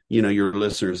 but, your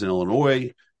listeners in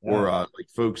Illinois or like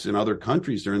folks in other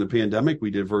countries. During the pandemic,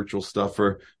 we did virtual stuff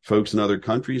for folks in other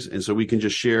countries. And so we can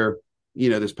just share,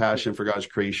 this passion for God's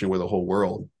creation with the whole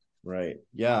world. Right.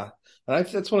 Yeah. And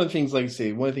that's one of the things, like I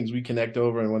say, one of the things we connect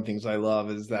over, and one of the things I love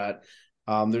is that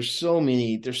there's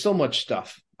so much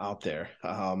stuff out there.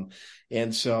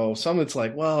 And so some of it's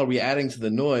like, well, are we adding to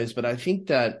the noise? But I think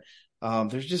that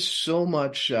there's just so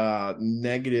much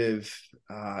negative,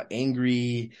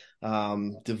 angry,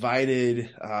 divided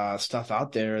stuff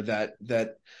out there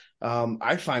that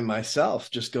I find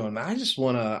myself just going,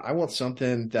 I want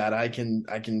something that I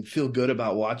can feel good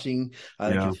about watching,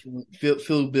 I can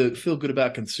feel good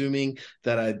about consuming,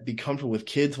 that I'd be comfortable with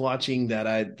kids watching,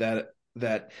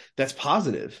 that's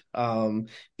positive. And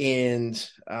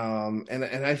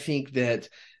I think that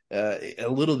a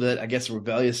little bit, I guess, the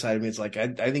rebellious side of me, it's like,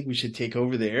 I think we should take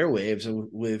over the airwaves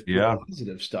with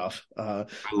positive stuff. I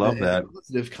love that.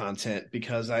 Positive content,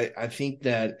 because I think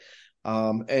that,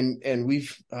 and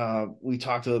we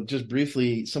talked just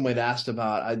briefly, someone had asked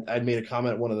about, I'd made a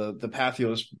comment, one of the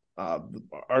Pathos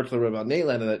article about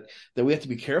Nateland, that we have to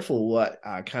be careful what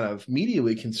kind of media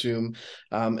we consume.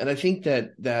 And I think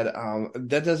that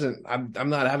doesn't, I'm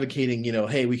not advocating,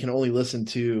 hey, we can only listen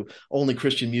to only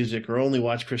Christian music or only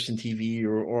watch Christian TV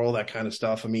or all that kind of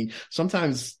stuff. I mean,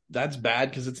 sometimes that's bad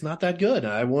because it's not that good.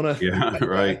 I want to,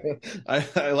 right.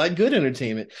 I like good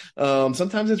entertainment.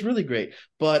 Sometimes it's really great,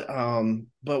 but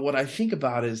what I think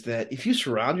about is that if you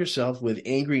surround yourself with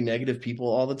angry, negative people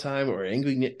all the time, or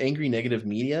angry, negative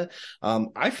media,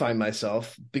 I find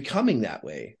myself becoming that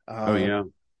way.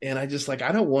 And I just, like,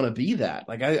 I don't want to be that.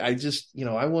 Like, I just,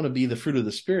 I want to be the fruit of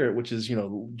the Spirit, which is,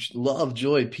 love,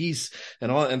 joy, peace,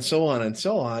 and all, and so on and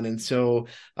so on. And so,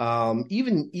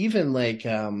 even like,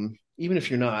 even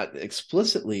if you're not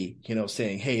explicitly,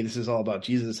 saying, hey, this is all about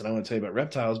Jesus and I want to tell you about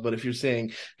reptiles, but if you're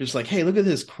saying, just like, hey, look at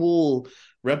this cool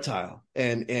reptile,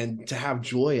 and to have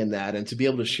joy in that, and to be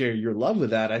able to share your love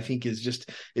with that, I think it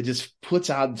just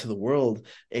puts out into the world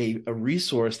a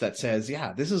resource that says,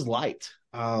 yeah, this is light.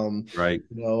 Right.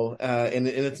 And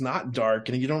it's not dark,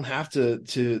 and you don't have to,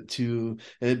 and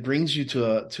it brings you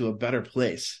to a better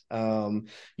place. And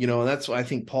that's what I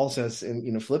think Paul says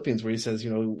in, Philippians, where he says,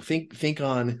 think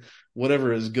on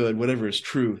whatever is good, whatever is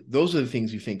true. Those are the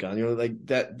things you think on, like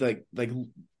that, like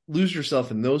lose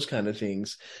yourself in those kind of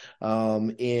things.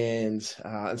 And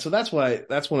so that's one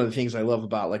of the things I love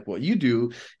about, like, what you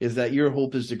do, is that your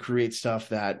hope is to create stuff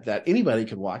that anybody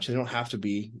could watch. They don't have to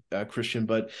be Christian,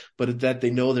 but that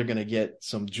they know they're going to get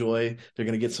some joy. They're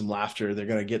going to get some laughter. They're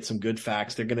going to get some good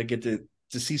facts. They're going to get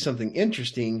to see something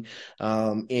interesting.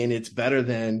 And it's better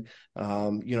than,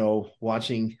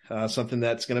 watching something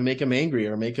that's going to make them angry,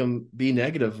 or make them be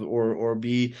negative, or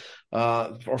be,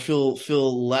 or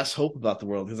feel less hope about the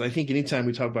world. Because I think anytime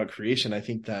we talk about creation, I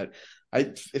think that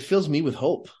it fills me with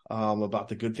hope about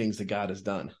the good things that God has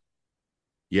done.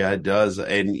 Yeah, it does.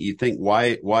 And you think,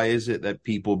 why is it that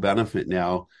people benefit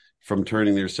now from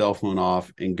turning their cell phone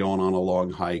off and going on a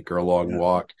long hike or a long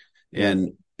walk?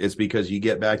 And it's because you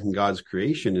get back in God's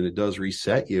creation, and it does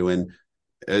reset you. And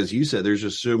as you said, there's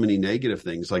just so many negative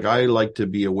things. Like, I like to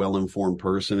be a well-informed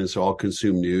person, and so I'll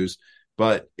consume news.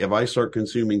 But if I start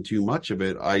consuming too much of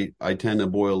it, I tend to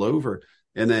boil over.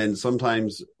 And then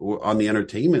sometimes on the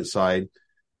entertainment side,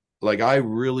 like I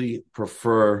really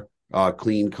prefer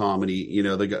clean comedy. You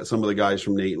know, some of the guys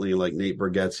from Nateley, like Nate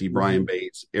Bargatze, Brian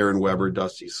Bates, Aaron Weber,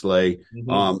 Dusty Slay.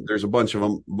 There's a bunch of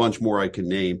them, a bunch more I can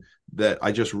name that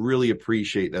I just really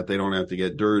appreciate that they don't have to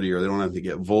get dirty or they don't have to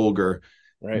get vulgar.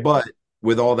 Right. But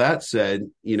with all that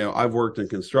said, you know, I've worked in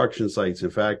construction sites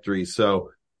and factories, so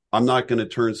I'm not going to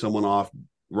turn someone off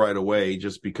right away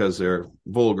just because they're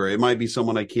vulgar. It might be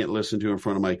someone I can't listen to in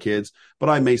front of my kids, but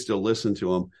I may still listen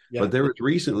to them. Yeah. But there was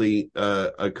recently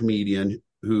a comedian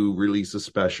who released a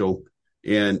special,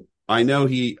 and I know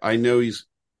he's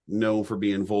known for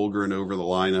being vulgar and over the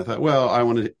line. I thought, well, I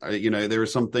want to, you know, there were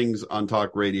some things on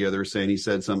talk radio. They were saying he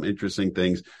said some interesting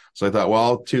things. So I thought, well,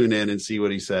 I'll tune in and see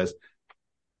what he says.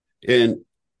 And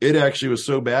it actually was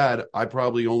so bad, I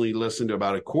probably only listened to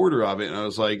about a quarter of it. And I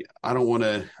was like, I don't want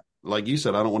to, like you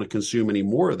said, I don't want to consume any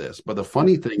more of this. But the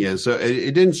funny thing is, so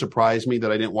it didn't surprise me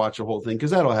that I didn't watch the whole thing,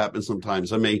 because that'll happen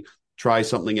sometimes. I may try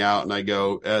something out and I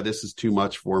go, this is too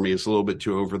much for me. It's a little bit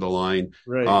too over the line.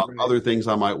 Right. Other things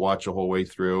I might watch the whole way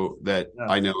through that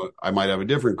I know I might have a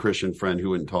different Christian friend who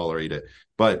wouldn't tolerate it.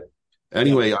 But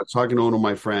anyway, I was talking to one of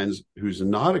my friends who's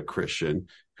not a Christian,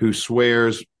 who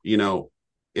swears, you know,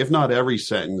 if not every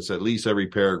sentence, at least every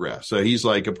paragraph. So he's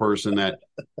like a person that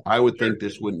I would think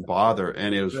this wouldn't bother.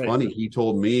 And it was funny. He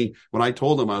told me, when I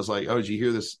told him, I was like, oh, did you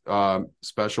hear this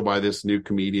special by this new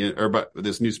comedian, or by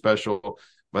this new special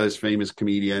by this famous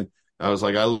comedian? I was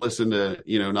like, I listened to,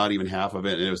 you know, not even half of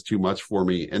it, and it was too much for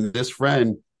me. And this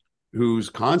friend who's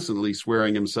constantly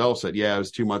swearing himself said, yeah, it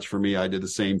was too much for me. I did the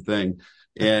same thing.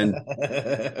 And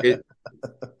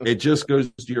it just goes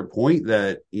to your point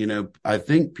that, you know, I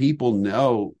think people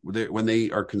know that when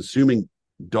they are consuming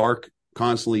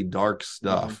constantly dark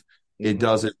stuff, it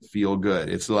doesn't feel good.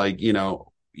 It's like, you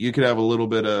know, you could have a little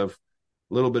bit of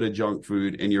junk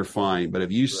food and you're fine. But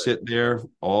if you sit there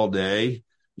all day,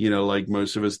 you know, like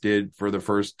most of us did for the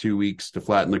first 2 weeks to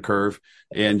flatten the curve,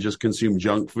 and just consume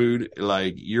junk food,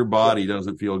 like your body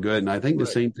doesn't feel good. And I think the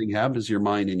same thing happens to your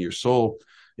mind and your soul.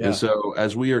 Yeah. And so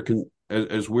as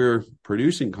we're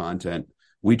producing content,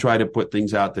 we try to put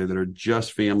things out there that are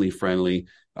just family friendly.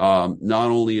 Not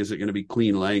only is it going to be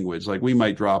clean language, like we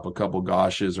might drop a couple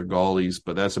goshes or gollies,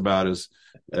 but that's about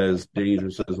as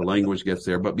dangerous as the language gets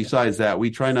there. But besides that, we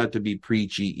try not to be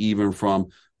preachy, even from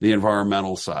the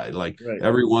environmental side. Like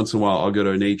every once in a while, I'll go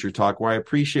to a nature talk where I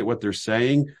appreciate what they're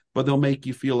saying, but they'll make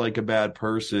you feel like a bad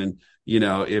person, you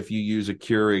know, if you use a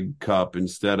Keurig cup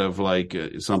instead of like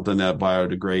something that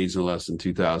biodegrades in less than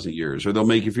 2,000 years, or they'll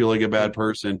make you feel like a bad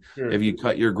person if you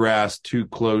cut your grass too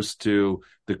close to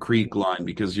the creek line,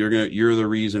 because you're the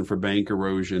reason for bank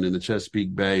erosion, and the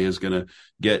Chesapeake Bay is going to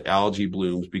get algae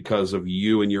blooms because of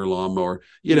you and your lawnmower,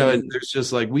 you know. And there's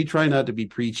just like, we try not to be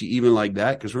preachy even like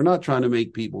that, because we're not trying to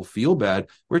make people feel bad.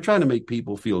 We're trying to make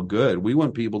people feel good. We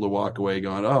want people to walk away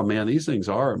going, oh man, these things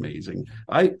are amazing.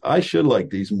 I should like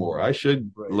these more. I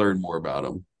should learn more about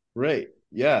them. Right.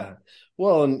 Yeah.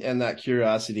 Well, and that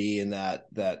curiosity and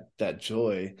that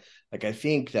joy, like I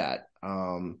think that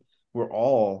we're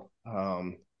all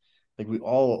like we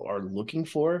all are looking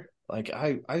for. Like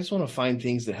I just want to find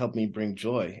things that help me bring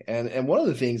joy. And one of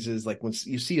the things is like when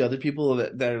you see other people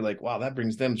that are like, wow, that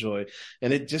brings them joy.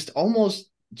 And it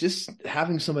just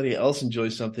having somebody else enjoy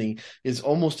something is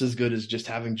almost as good as just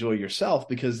having joy yourself,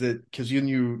 because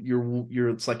you're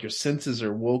it's like your senses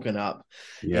are woken up.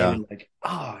 Yeah. And you're like,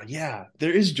 yeah,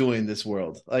 there is joy in this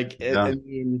world. Like,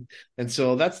 and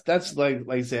so that's like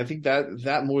I say, I think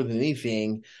that more than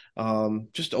anything,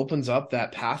 just opens up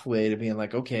that pathway to being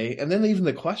like, okay. And then even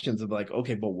the questions of like,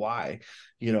 okay, but why?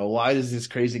 You know, why does this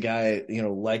crazy guy, you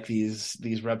know, like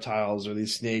these reptiles or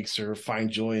these snakes, or find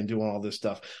joy in doing all this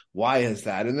stuff? Why is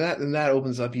that? And that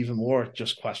opens up even more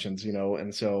just questions, you know?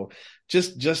 And so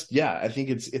just, yeah, I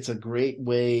think it's a great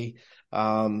way,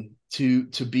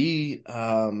 to be,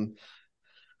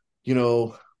 you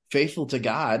know, faithful to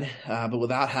God, but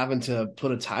without having to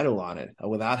put a title on it,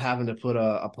 without having to put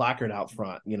a placard out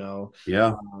front, you know.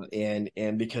 Yeah. And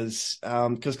because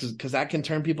that can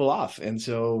turn people off. And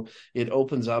so it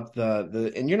opens up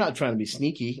and you're not trying to be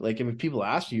sneaky. Like if people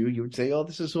ask you, you would say, oh,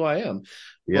 this is who I am.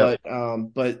 Yeah.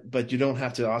 But you don't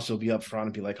have to also be upfront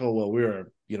and be like, oh, well, we're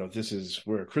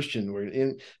a Christian.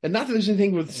 And not that there's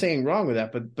anything with saying wrong with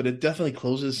that, but it definitely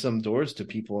closes some doors to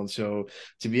people. And so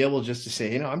to be able just to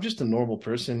say, you know, I'm just a normal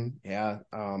person. Yeah.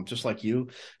 Just like you.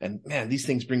 And man, these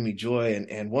things bring me joy.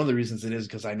 And one of the reasons it is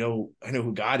because I know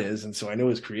who God is. And so I know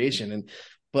his creation.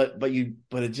 But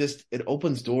it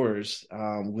opens doors,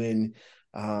 when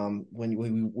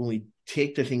we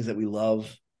take the things that we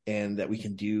love and that we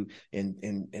can do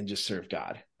and just serve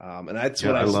God. And that's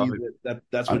Yeah, what I see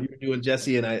that's what I'm, you're doing,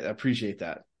 Jesse, and I appreciate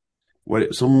that.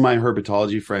 what some of my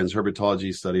herpetology friends,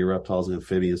 herpetology study reptiles and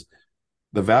amphibians,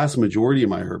 the vast majority of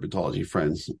my herpetology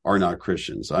friends are not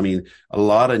Christians. I mean, a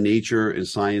lot of nature and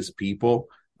science people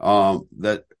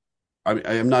that I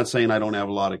am not saying I don't have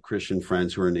a lot of Christian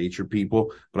friends who are nature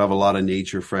people, but I have a lot of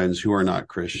nature friends who are not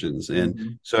Christians.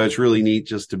 And so it's really neat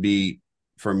just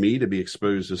for me to be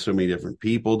exposed to so many different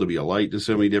people, to be a light to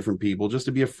so many different people, just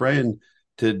to be a friend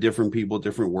to different people,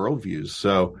 different worldviews.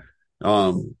 So,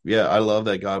 yeah, I love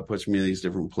that God puts me in these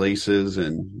different places,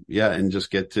 and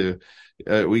just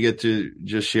we get to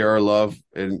just share our love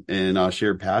and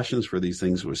share passions for these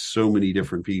things with so many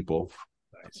different people.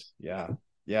 Nice.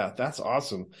 Yeah, that's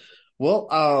awesome.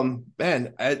 Well,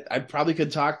 man, I probably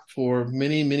could talk for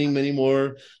many, many, many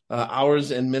more hours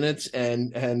and minutes,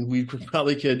 and we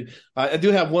probably could. I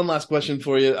do have one last question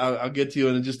for you. I'll get to you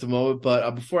in just a moment,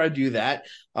 but before I do that,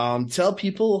 tell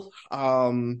people.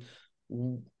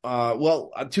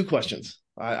 Two questions.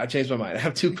 I changed my mind. I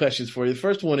have two questions for you. The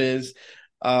first one is,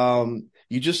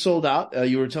 you just sold out.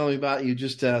 You were telling me about you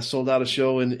just sold out a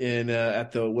show in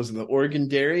at the Oregon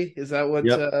Dairy? Is that what?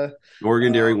 Yep.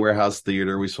 Oregon Dairy Warehouse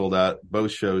Theater. We sold out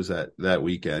both shows that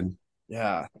weekend.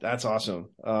 Yeah, that's awesome.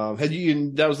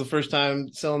 That was the first time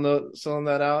selling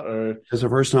that out, or? It's the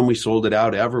first time we sold it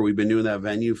out ever. We've been doing that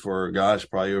venue for,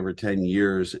 probably over 10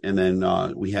 years. And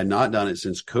then we had not done it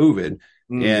since COVID.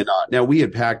 And now we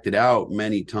had packed it out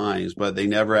many times, but they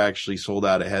never actually sold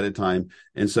out ahead of time.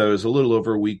 And so it was a little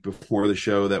over a week before the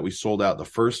show that we sold out the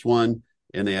first one,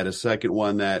 and they had a second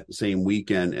one that same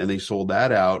weekend, and they sold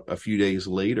that out a few days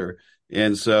later.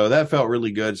 And so that felt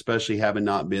really good, especially having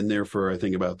not been there for, I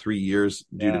think, about 3 years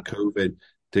due to COVID,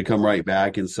 to come right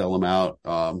back and sell them out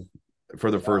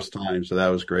for the first time. So that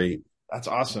was great. That's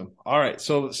awesome. All right.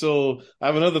 So I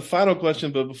have another final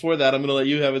question, but before that, I'm going to let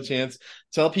you have a chance.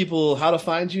 Tell people how to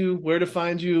find you, where to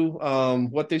find you,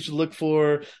 what they should look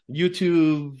for,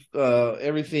 YouTube,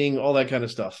 everything, all that kind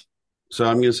of stuff. So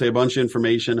I'm going to say a bunch of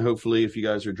information. Hopefully, if you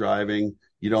guys are driving,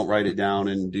 you don't write it down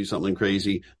and do something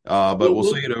crazy. But we'll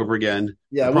say it over again.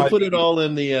 Yeah, we'll put it all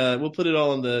in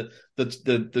the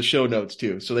show notes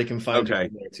too, so they can find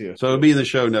it there too. So it'll be in the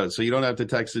show notes, so you don't have to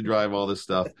text to drive all this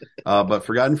stuff. But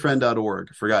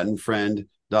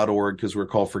forgottenfriend.org, because we're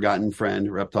called Forgotten Friend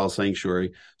Reptile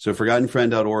Sanctuary. So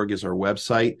forgottenfriend.org is our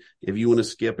website. If you want to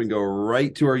skip and go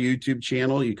right to our YouTube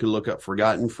channel, you can look up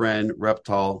Forgotten Friend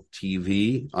Reptile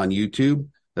TV on YouTube.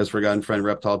 That's Forgotten Friend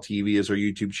Reptile TV is our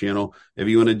YouTube channel. If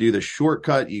you want to do the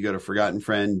shortcut, you go to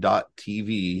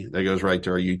forgottenfriend.tv. That goes right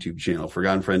to our YouTube channel,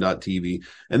 forgottenfriend.tv.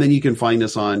 And then you can find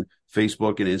us on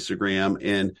Facebook and Instagram.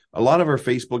 And a lot of our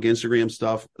Facebook, Instagram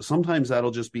stuff, sometimes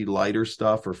that'll just be lighter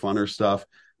stuff or funner stuff.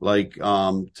 Like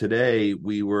today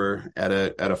we were at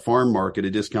a farm market,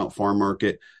 a discount farm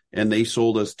market, and they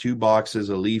sold us 2 boxes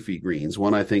of leafy greens.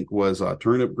 One, I think, was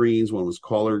turnip greens. One was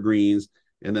collard greens.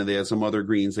 And then they had some other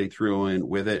greens they threw in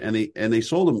with it. And they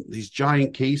sold them these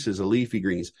giant cases of leafy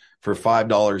greens for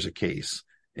 $5 a case.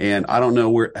 And I don't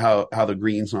know how the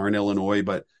greens are in Illinois,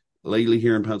 but lately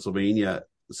here in Pennsylvania,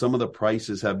 some of the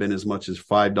prices have been as much as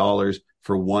 $5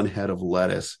 for one head of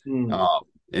lettuce.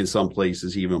 In some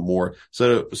places even more.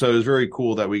 So it was very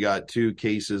cool that we got 2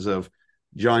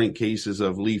 giant cases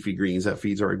of leafy greens that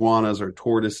feeds our iguanas, our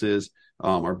tortoises,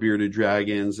 our bearded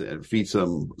dragons, and feeds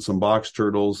some box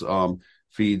turtles,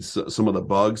 feeds some of the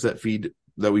bugs that we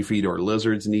feed our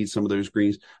lizards, need some of those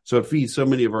greens. So it feeds so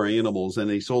many of our animals, and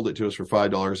they sold it to us for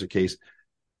 $5 a case.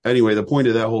 Anyway, the point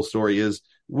of that whole story is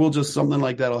something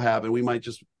like that'll happen. We might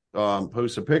just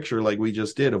post a picture like we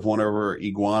just did of one of our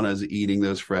iguanas eating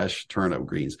those fresh turnip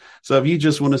greens. So if you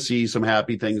just want to see some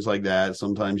happy things like that,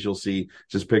 sometimes you'll see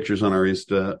just pictures on our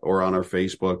Insta or on our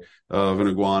Facebook of an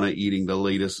iguana eating the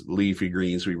latest leafy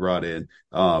greens we brought in.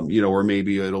 Or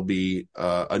maybe it'll be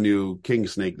a new king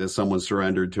snake that someone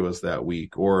surrendered to us that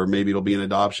week, or maybe it'll be an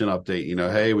adoption update.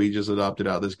 Hey, we just adopted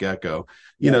out this gecko.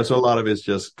 So a lot of it's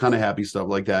just kind of happy stuff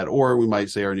like that. Or we might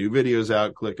say our new video's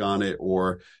out, click on it,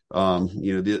 or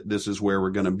this is where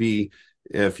we're going to be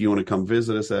if you want to come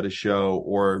visit us at a show,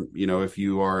 or if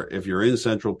you're in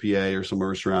Central PA or some of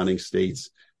our surrounding states.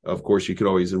 Of course, you could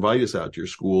always invite us out to your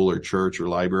school or church or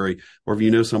library, or if you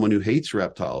know someone who hates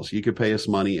reptiles, you could pay us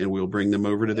money and we'll bring them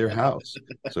over to their house.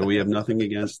 So we have nothing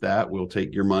against that. We'll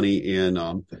take your money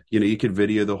and, you could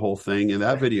video the whole thing, and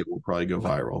that video will probably go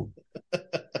viral.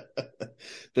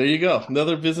 There you go.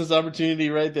 Another business opportunity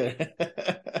right there.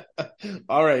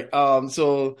 All right.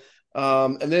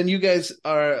 And then you guys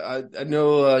are, I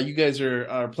know you guys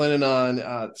are planning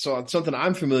on, so something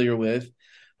I'm familiar with.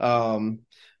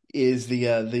 is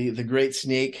the Great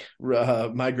Snake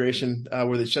migration,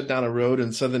 where they shut down a road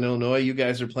in southern Illinois. You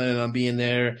guys are planning on being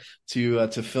there to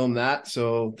film that.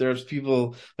 So there's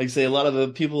people, like I say, a lot of the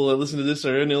people that listen to this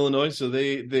are in Illinois, so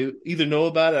they either know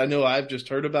about it. I know I've just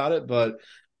heard about it, but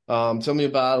tell me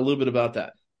about a little bit about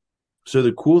that. So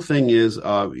the cool thing is,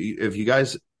 if you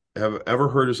guys have ever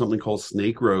heard of something called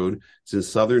Snake Road, it's in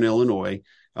southern Illinois.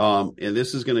 And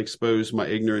this is going to expose my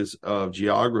ignorance of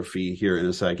geography here in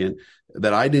a second,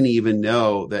 that I didn't even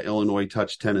know that Illinois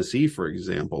touched Tennessee, for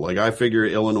example. Like, I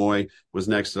figured Illinois was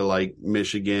next to like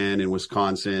Michigan and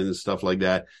Wisconsin and stuff like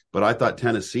that. But I thought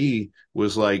Tennessee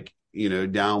was like,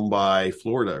 down by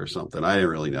Florida or something. I didn't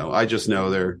really know. I just know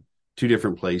they're two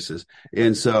different places.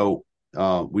 And so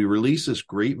we released this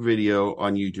great video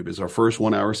on YouTube. It's our first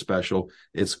 1 hour special.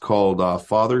 It's called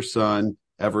Father Son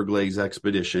Everglades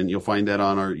Expedition. You'll find that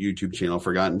on our YouTube channel,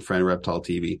 Forgotten Friend Reptile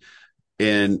TV.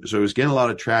 And so it was getting a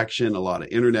lot of traction, a lot of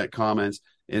internet comments.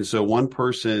 And so one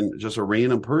person, just a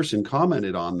random person,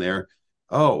 commented on there,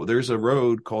 "Oh, there's a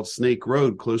road called Snake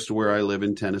Road close to where I live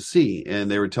in Tennessee."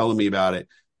 And they were telling me about it.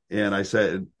 And I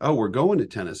said, "Oh, we're going to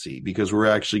Tennessee because we're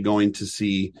actually going to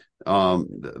see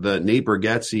the Nate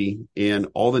Bargatze and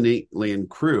all the Nate Land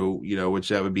crew, which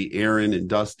that would be Aaron and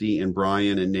Dusty and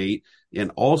Brian and Nate,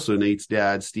 and also Nate's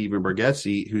dad, Stephen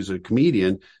Bargatze, who's a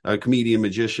comedian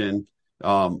magician."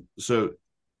 So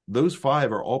those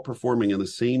five are all performing in the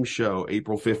same show,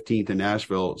 April 15th in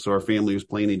Nashville. So our family was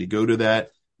planning to go to that.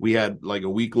 We had like a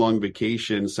week-long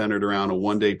vacation centered around a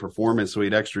one-day performance, so we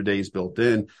had extra days built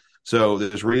in. So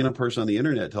this random person on the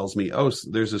internet tells me, "Oh,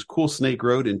 there's this cool Snake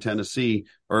Road in Tennessee,"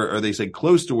 or they say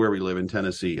close to where we live in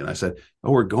Tennessee. And I said,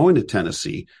 "Oh, we're going to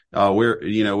Tennessee. Where,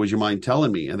 would you mind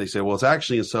telling me?" And they said, "Well, it's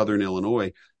actually in southern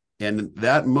Illinois." And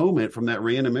that moment, from that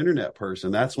random internet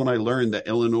person, that's when I learned that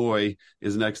Illinois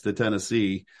is next to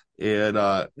Tennessee. And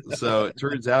so it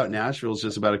turns out Nashville is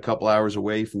just about a couple hours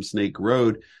away from Snake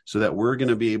Road, so that we're going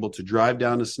to be able to drive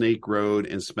down to Snake Road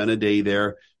and spend a day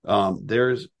there.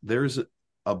 There's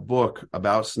a book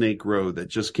about Snake Road that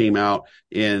just came out,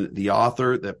 and the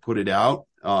author that put it out,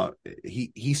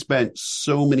 he spent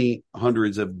so many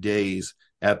hundreds of days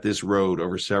at this road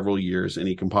over several years, and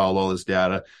he compiled all this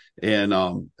data. And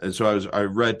so I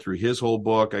read through his whole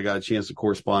book. I got a chance to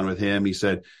correspond with him. He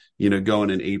said, going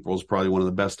in April is probably one of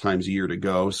the best times of year to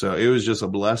go. So it was just a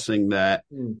blessing that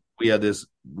we had this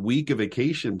week of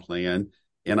vacation plan,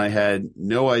 and I had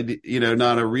no idea,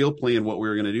 not a real plan what we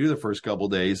were going to do the first couple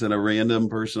of days. And a random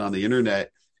person on the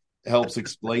internet helps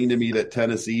explain to me that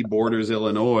Tennessee borders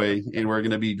Illinois, and we're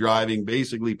going to be driving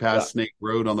basically past Snake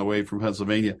Road on the way from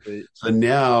Pennsylvania. Right. So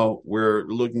now we're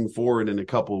looking forward in a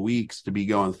couple of weeks to be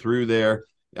going through there.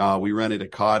 We rented a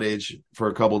cottage for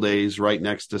a couple of days right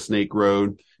next to Snake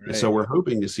Road. Right. And so we're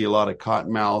hoping to see a lot of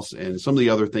cottonmouths, and some of the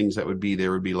other things that would be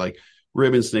there would be like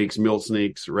ribbon snakes, mill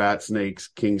snakes, rat snakes,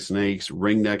 king snakes,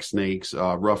 ringneck snakes,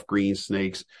 rough green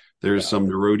snakes. There's some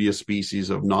Nerodia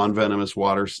species of non-venomous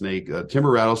water snake.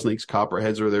 Timber rattlesnakes,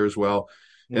 copperheads are there as well.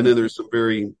 Mm-hmm. And then there's some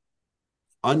very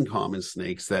uncommon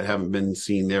snakes that haven't been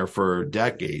seen there for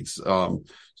decades,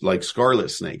 like scarlet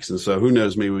snakes. And so who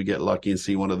knows, maybe we get lucky and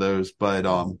see one of those. But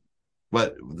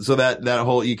so that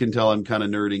whole, you can tell I'm kind of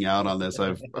nerding out on this.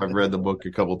 I've read the book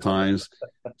a couple times.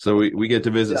 So we get to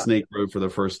visit Snake Road for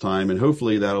the first time, and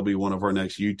hopefully that'll be one of our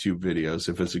next YouTube videos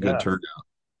if it's a good turnout.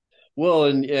 Well,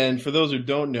 and for those who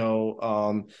don't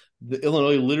know, the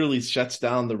Illinois literally shuts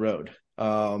down the road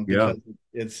because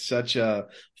it's such a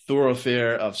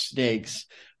thoroughfare of snakes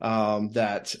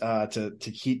that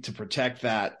to protect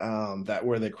that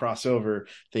where they cross over,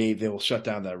 they will shut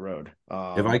down that road.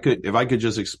 If I could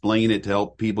just explain it to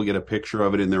help people get a picture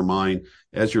of it in their mind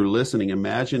as you're listening,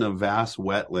 imagine a vast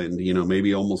wetland,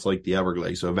 maybe almost like the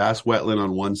Everglades. So a vast wetland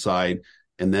on one side,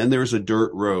 and then there's a dirt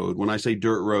road. When I say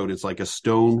dirt road, it's like a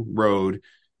stone road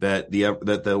that the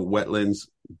wetlands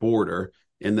border.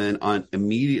 And then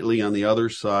immediately on the other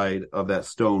side of that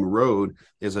stone road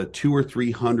is a 200 or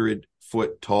 300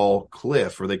 foot tall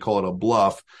cliff, or they call it a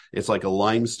bluff. It's like a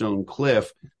limestone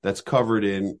cliff that's covered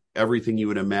in everything you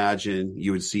would imagine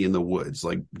you would see in the woods,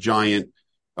 like giant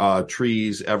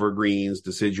trees, evergreens,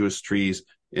 deciduous trees.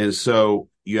 And so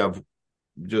you have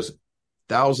just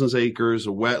thousands of acres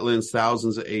of wetlands,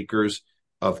 thousands of acres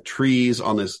of trees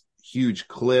on this huge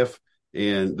cliff.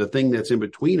 And the thing that's in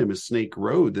between them is Snake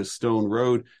Road, this stone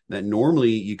road that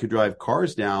normally you could drive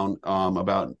cars down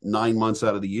about 9 months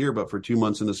out of the year. But for 2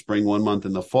 months in the spring, 1 month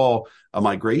in the fall, a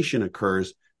migration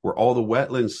occurs where all the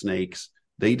wetland snakes,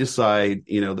 they decide,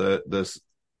 the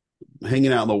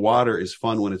hanging out in the water is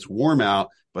fun when it's warm out,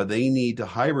 but they need to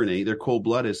hibernate. They're cold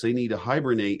blooded. So they need to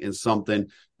hibernate in something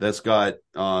that's got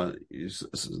some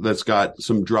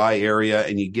dry area,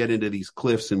 and you get into these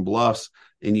cliffs and bluffs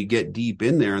and you get deep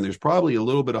in there, and there's probably a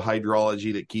little bit of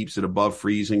hydrology that keeps it above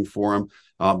freezing for them.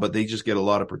 But they just get a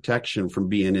lot of protection from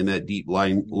being in that deep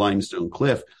limestone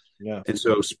cliff. Yeah. And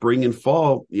so spring and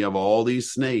fall, you have all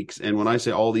these snakes. And when I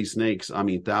say all these snakes, I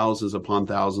mean thousands upon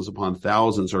thousands upon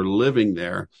thousands are living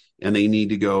there, and they need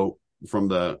to go from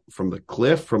the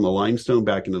cliff, from the limestone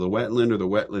back into the wetland, or the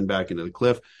wetland back into the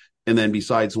cliff. And then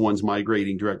besides the ones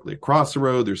migrating directly across the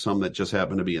road, there's some that just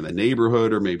happen to be in the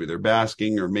neighborhood, or maybe they're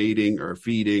basking or mating or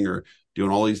feeding or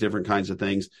doing all these different kinds of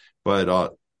things.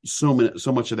 But so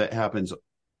much of that happens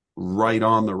right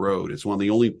on the road. It's one of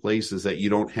the only places that you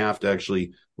don't have to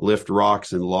actually lift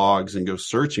rocks and logs and go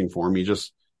searching for them. You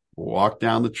just walk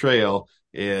down the trail,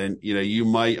 and you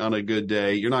might, on a good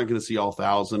day, you're not going to see all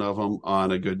 1,000 of them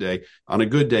on a good day. On a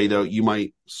good day, though, you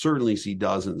might certainly see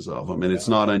dozens of them. And it's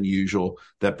not unusual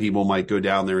that people might go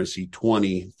down there and see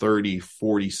 20, 30,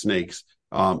 40 snakes.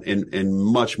 And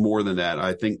much more than that.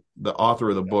 I think the author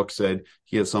of the book said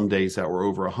he had some days that were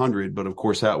over 100, but of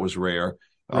course that was rare.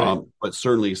 Right. But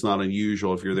certainly it's not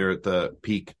unusual if you're there at the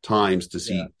peak times to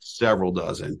see several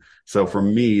dozen. So for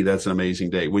me, that's an amazing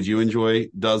day. Would you enjoy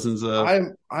dozens of?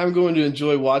 I'm going to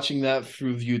enjoy watching that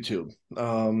through YouTube.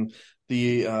 I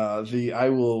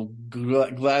will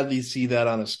gladly see that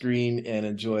on a screen and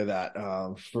enjoy that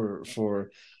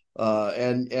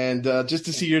just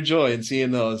to see your joy in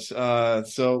seeing those.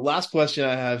 So last question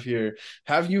I have here: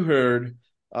 have you heard?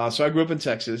 So I grew up in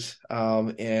Texas,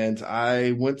 and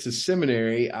I went to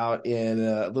seminary out in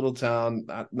a little town,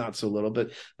 not so little,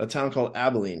 but a town called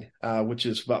Abilene, which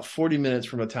is about 40 minutes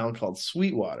from a town called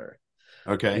Sweetwater.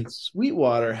 Okay. And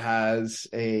Sweetwater has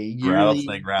a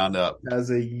rattlesnake roundup.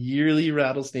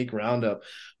 Rattlesnake roundup,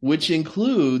 which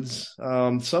includes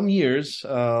some years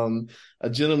a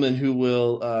gentleman who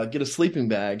will get a sleeping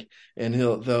bag, and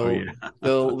they'll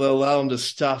allow him to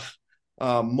stuff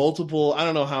multiple, I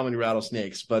don't know how many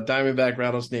rattlesnakes, but diamondback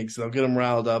rattlesnakes, they'll get them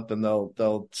riled up, and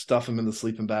they'll stuff him in the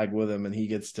sleeping bag with him, and he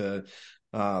gets to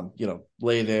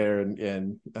lay there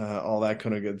and all that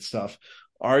kind of good stuff.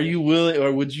 Are you willing,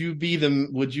 or would you be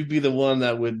the one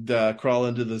that would crawl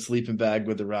into the sleeping bag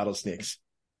with the rattlesnakes?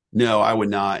 No, I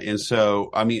would not. And so,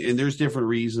 I mean, and there's different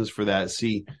reasons for that.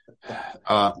 See,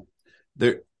 I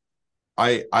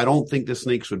don't think the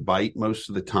snakes would bite most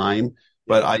of the time,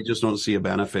 but I just don't see a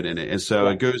benefit in it. And so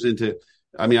it goes into,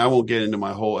 I mean, I won't get into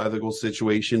my whole ethical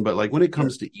situation, but like when it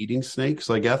comes to eating snakes,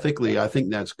 like ethically, I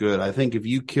think that's good. I think if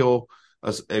you kill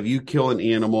an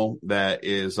animal that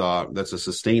is that's a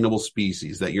sustainable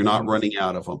species, that you're not running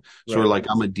out of them. Right. Sort of like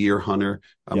I'm a deer hunter,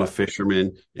 I'm a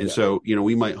fisherman, and so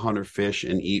we might hunt or fish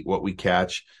and eat what we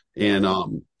catch. And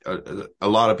a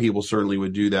lot of people certainly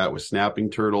would do that with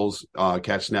snapping turtles,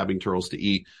 catch snapping turtles to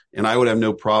eat, and I would have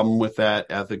no problem with that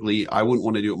ethically. I wouldn't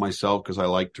want to do it myself because I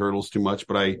like turtles too much,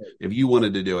 but if you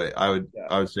wanted to do it, I would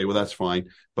say, well, that's fine.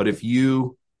 But if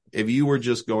you were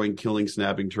just killing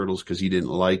snapping turtles because you didn't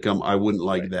like them, I wouldn't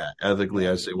like that. Ethically,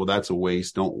 I say, well, that's a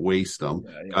waste. Don't waste them.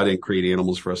 God didn't create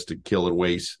animals for us to kill and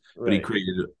waste, but he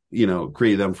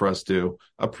created them for us to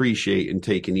appreciate and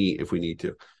take and eat if we need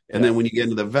to. And then when you get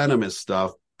into the venomous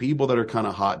stuff, people that are kind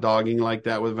of hot dogging like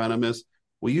that with venomous,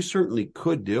 well, you certainly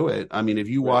could do it. I mean, if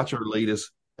you watch our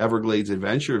latest Everglades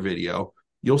adventure video,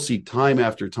 you'll see time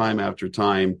after time after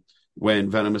time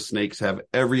when venomous snakes have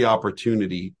every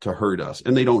opportunity to hurt us,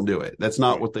 and they don't do it. That's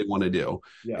not what they want to do.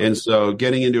 Yeah. And so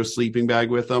getting into a sleeping bag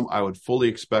with them, I would fully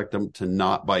expect them to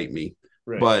not bite me.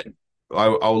 Right. But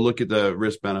I'll look at the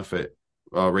risk-benefit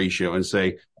ratio and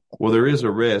say, well, there is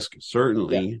a risk,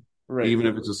 certainly, even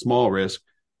if it's a small risk,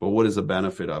 but what is the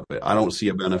benefit of it? I don't see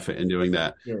a benefit in doing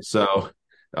that. Sure. So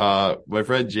my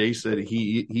friend Jason,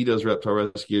 he does reptile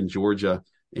rescue in Georgia,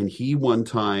 and he one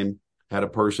time had a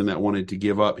person that wanted to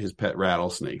give up his pet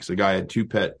rattlesnakes. The guy had 2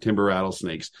 pet timber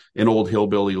rattlesnakes, an old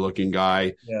hillbilly looking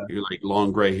guy, like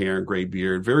long gray hair and gray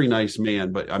beard, very nice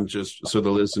man. But I'm just, so the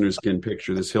listeners can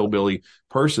picture this hillbilly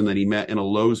person that he met in a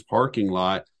Lowe's parking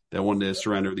lot that wanted to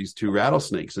surrender these 2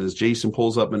 rattlesnakes. And as Jason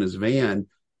pulls up in his van,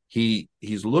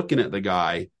 he's looking at the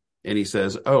guy and he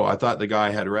says, "Oh, I thought the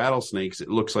guy had rattlesnakes. It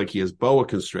looks like he has boa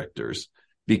constrictors,"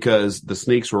 because the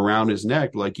snakes were around his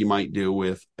neck like you might do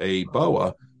with a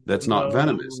boa that's not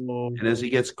venomous. And as he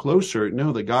gets closer,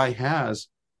 no, the guy has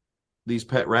these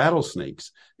pet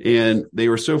rattlesnakes, and they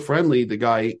were so friendly, the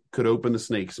guy could open the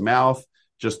snake's mouth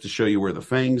just to show you where the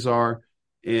fangs are.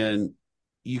 And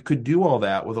you could do all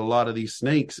that with a lot of these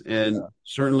snakes. And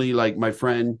certainly, like my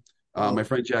friend My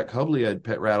friend Jack Hubley had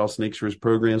pet rattlesnakes for his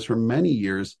programs for many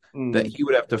years, that Mm. he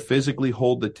would have to physically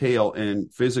hold the tail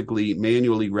and physically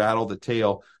manually rattle the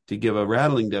tail to give a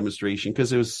rattling demonstration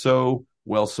because it was so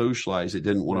well socialized it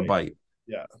didn't want to Right. bite.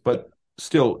 Yeah. But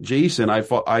still, Jason, I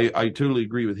totally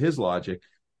agree with his logic.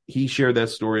 He shared that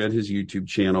story on his YouTube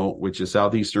channel, which is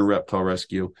Southeastern Reptile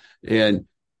Rescue. And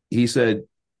he said,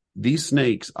 these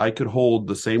snakes I could hold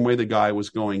the same way the guy was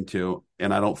going to,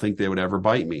 and I don't think they would ever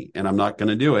bite me. And I'm not going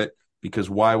to do it because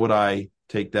why would I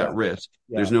take that Yeah. risk?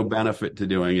 Yeah. There's no benefit to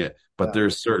doing it, but Yeah.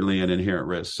 there's certainly an inherent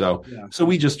risk. So, Yeah. so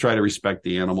we just try to respect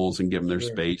the animals and give them their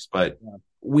Sure. space. But Yeah.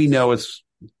 we know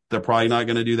they're probably not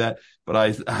going to do that. But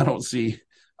I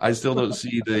still don't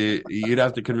see you'd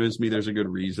have to convince me there's a good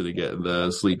reason to get in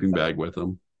the sleeping bag with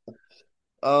them.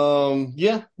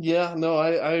 Yeah, no,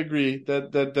 I agree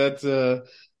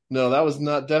no, that was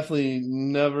not definitely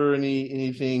never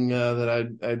anything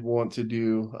that I'd want to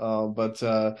do.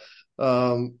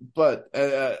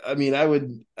 I mean, I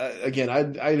would again,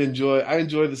 I enjoy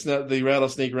the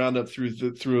rattlesnake roundup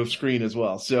through a screen as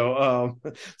well. So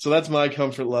that's my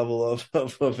comfort level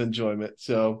of enjoyment.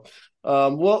 So,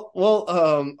 all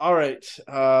right.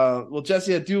 Well,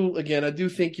 Jesse, I do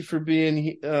thank you for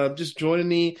being just joining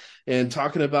me and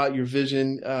talking about your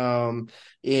vision.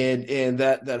 And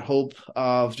that hope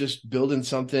of just building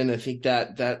something. I think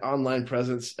that online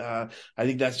presence, I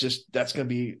think that's going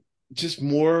to be just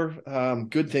more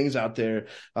good things out there,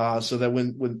 so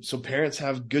that so parents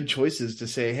have good choices to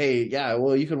say, hey, yeah,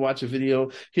 well, you can watch a video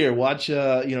here, watch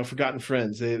Forgotten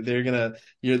Friends. They're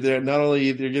not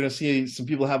only they're gonna see some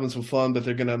people having some fun, but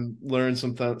they're gonna learn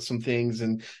some things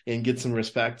and get some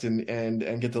respect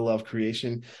and get the love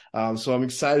creation. So I'm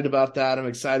excited about that. I'm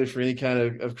excited for any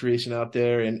kind of creation out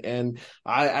there, and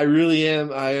I really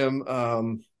am. I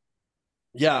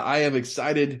am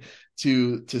excited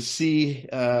to see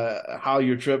how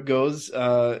your trip goes,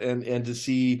 and to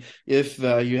see if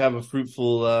you have a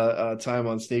fruitful time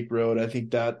on Snake Road. I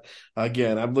think that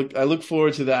again, I look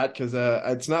forward to that because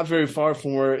it's not very far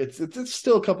from where it's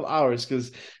still a couple hours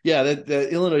because that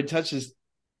Illinois touches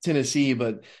Tennessee,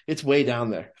 but it's way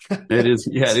down there. It is,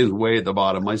 yeah, it is way at the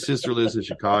bottom. My sister lives in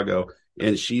Chicago,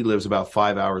 and she lives about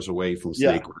 5 hours away from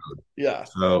Yeah, Snake Road, yeah.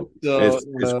 so So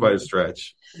it's quite a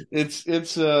stretch. it's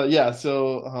yeah.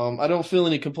 So I don't feel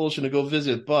any compulsion to go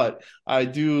visit, but I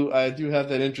do have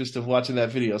that interest of watching that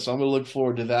video. So I'm gonna look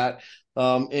forward to that.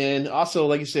 And also,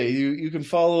 like you say, you can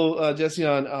follow Jesse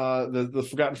on the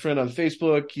Forgotten Friend on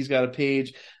Facebook. He's got a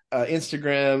page,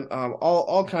 Instagram,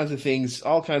 all kinds of things,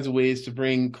 all kinds of ways to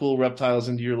bring cool reptiles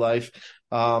into your life.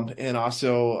 And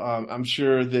also, I'm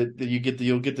sure that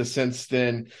you'll get the sense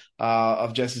then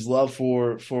of Jesse's love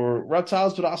for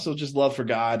reptiles, but also just love for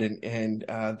God, and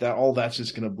that all that's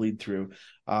just going to bleed through.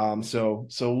 I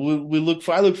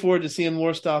look forward to seeing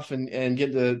more stuff and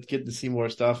get to see more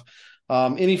stuff.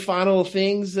 Any final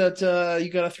things that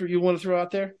you want to throw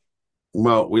out there?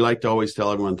 Well, we like to always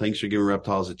tell everyone, thanks for giving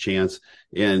reptiles a chance.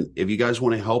 And if you guys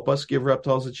want to help us give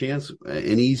reptiles a chance,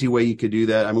 an easy way you could do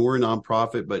that. I mean, we're a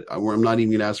nonprofit, but I'm not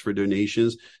even going to ask for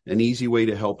donations. An easy way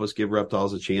to help us give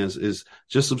reptiles a chance is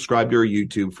just subscribe to our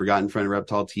YouTube, Forgotten Friend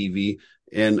Reptile TV.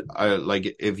 And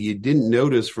if you didn't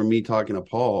notice from me talking to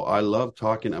Paul, I love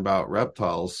talking about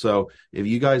reptiles. So if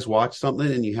you guys watch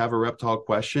something and you have a reptile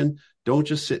question, don't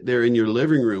just sit there in your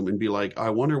living room and be like,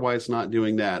 I wonder why it's not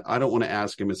doing that. I don't want to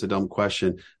ask him. It's a dumb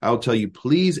question. I'll tell you,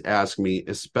 please ask me,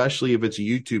 especially if it's a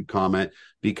YouTube comment,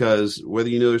 because whether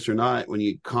you know this or not, when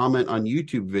you comment on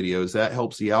YouTube videos, that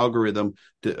helps the algorithm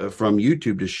from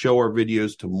YouTube to show our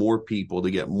videos to more people,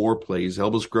 to get more plays,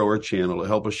 help us grow our channel, to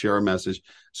help us share our message.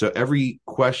 So every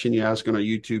question you ask on our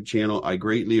YouTube channel, I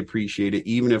greatly appreciate it.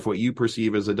 Even if what you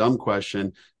perceive as a dumb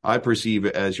question, I perceive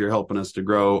it as you're helping us to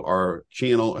grow our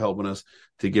channel, helping us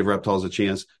to give reptiles a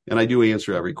chance. And I do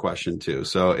answer every question too.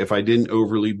 So if I didn't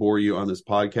overly bore you on this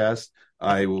podcast,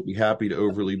 I will be happy to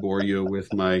overly bore you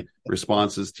with my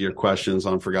responses to your questions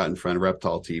on Forgotten Friend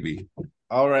Reptile TV.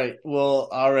 All right. Well,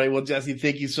 Jesse,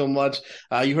 thank you so much.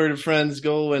 You heard of friends,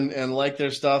 go and like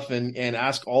their stuff and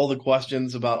ask all the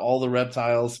questions about all the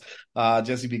reptiles.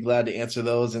 Jesse be glad to answer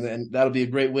those. And that'll be a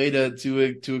great way to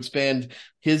expand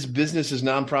his business, his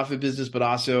nonprofit business, but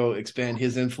also expand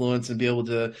his influence and be able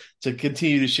to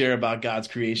continue to share about God's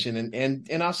creation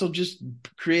and also just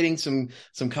creating some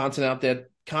content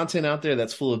content out there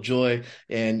that's full of joy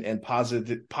and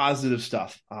positive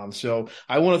stuff. So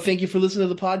I want to thank you for listening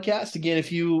to the podcast. Again,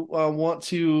 if you want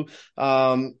to,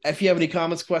 if you have any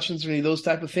comments, questions, or any of those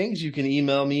type of things, you can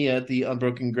email me at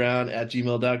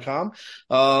theunbrokenground@gmail.com.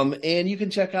 And you can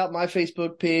check out my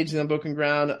Facebook page, The Unbroken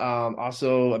Ground.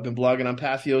 Also, I've been blogging on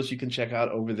Patheos. You can check out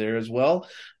over there as well.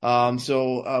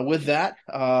 So with that,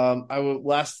 I will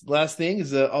last thing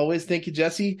is always thank you,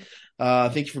 Jesse.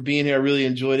 Thank you for being here. I really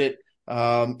enjoyed it.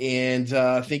 And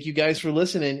thank you guys for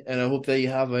listening. And I hope that you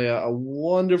have a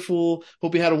wonderful,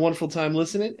 hope you had a wonderful time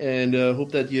listening, and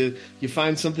hope that you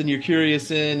find something you're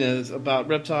curious in about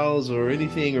reptiles or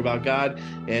anything or about God,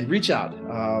 and reach out,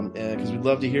 because we'd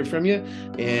love to hear from you.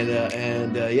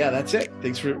 And yeah, that's it.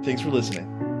 Thanks for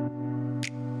listening.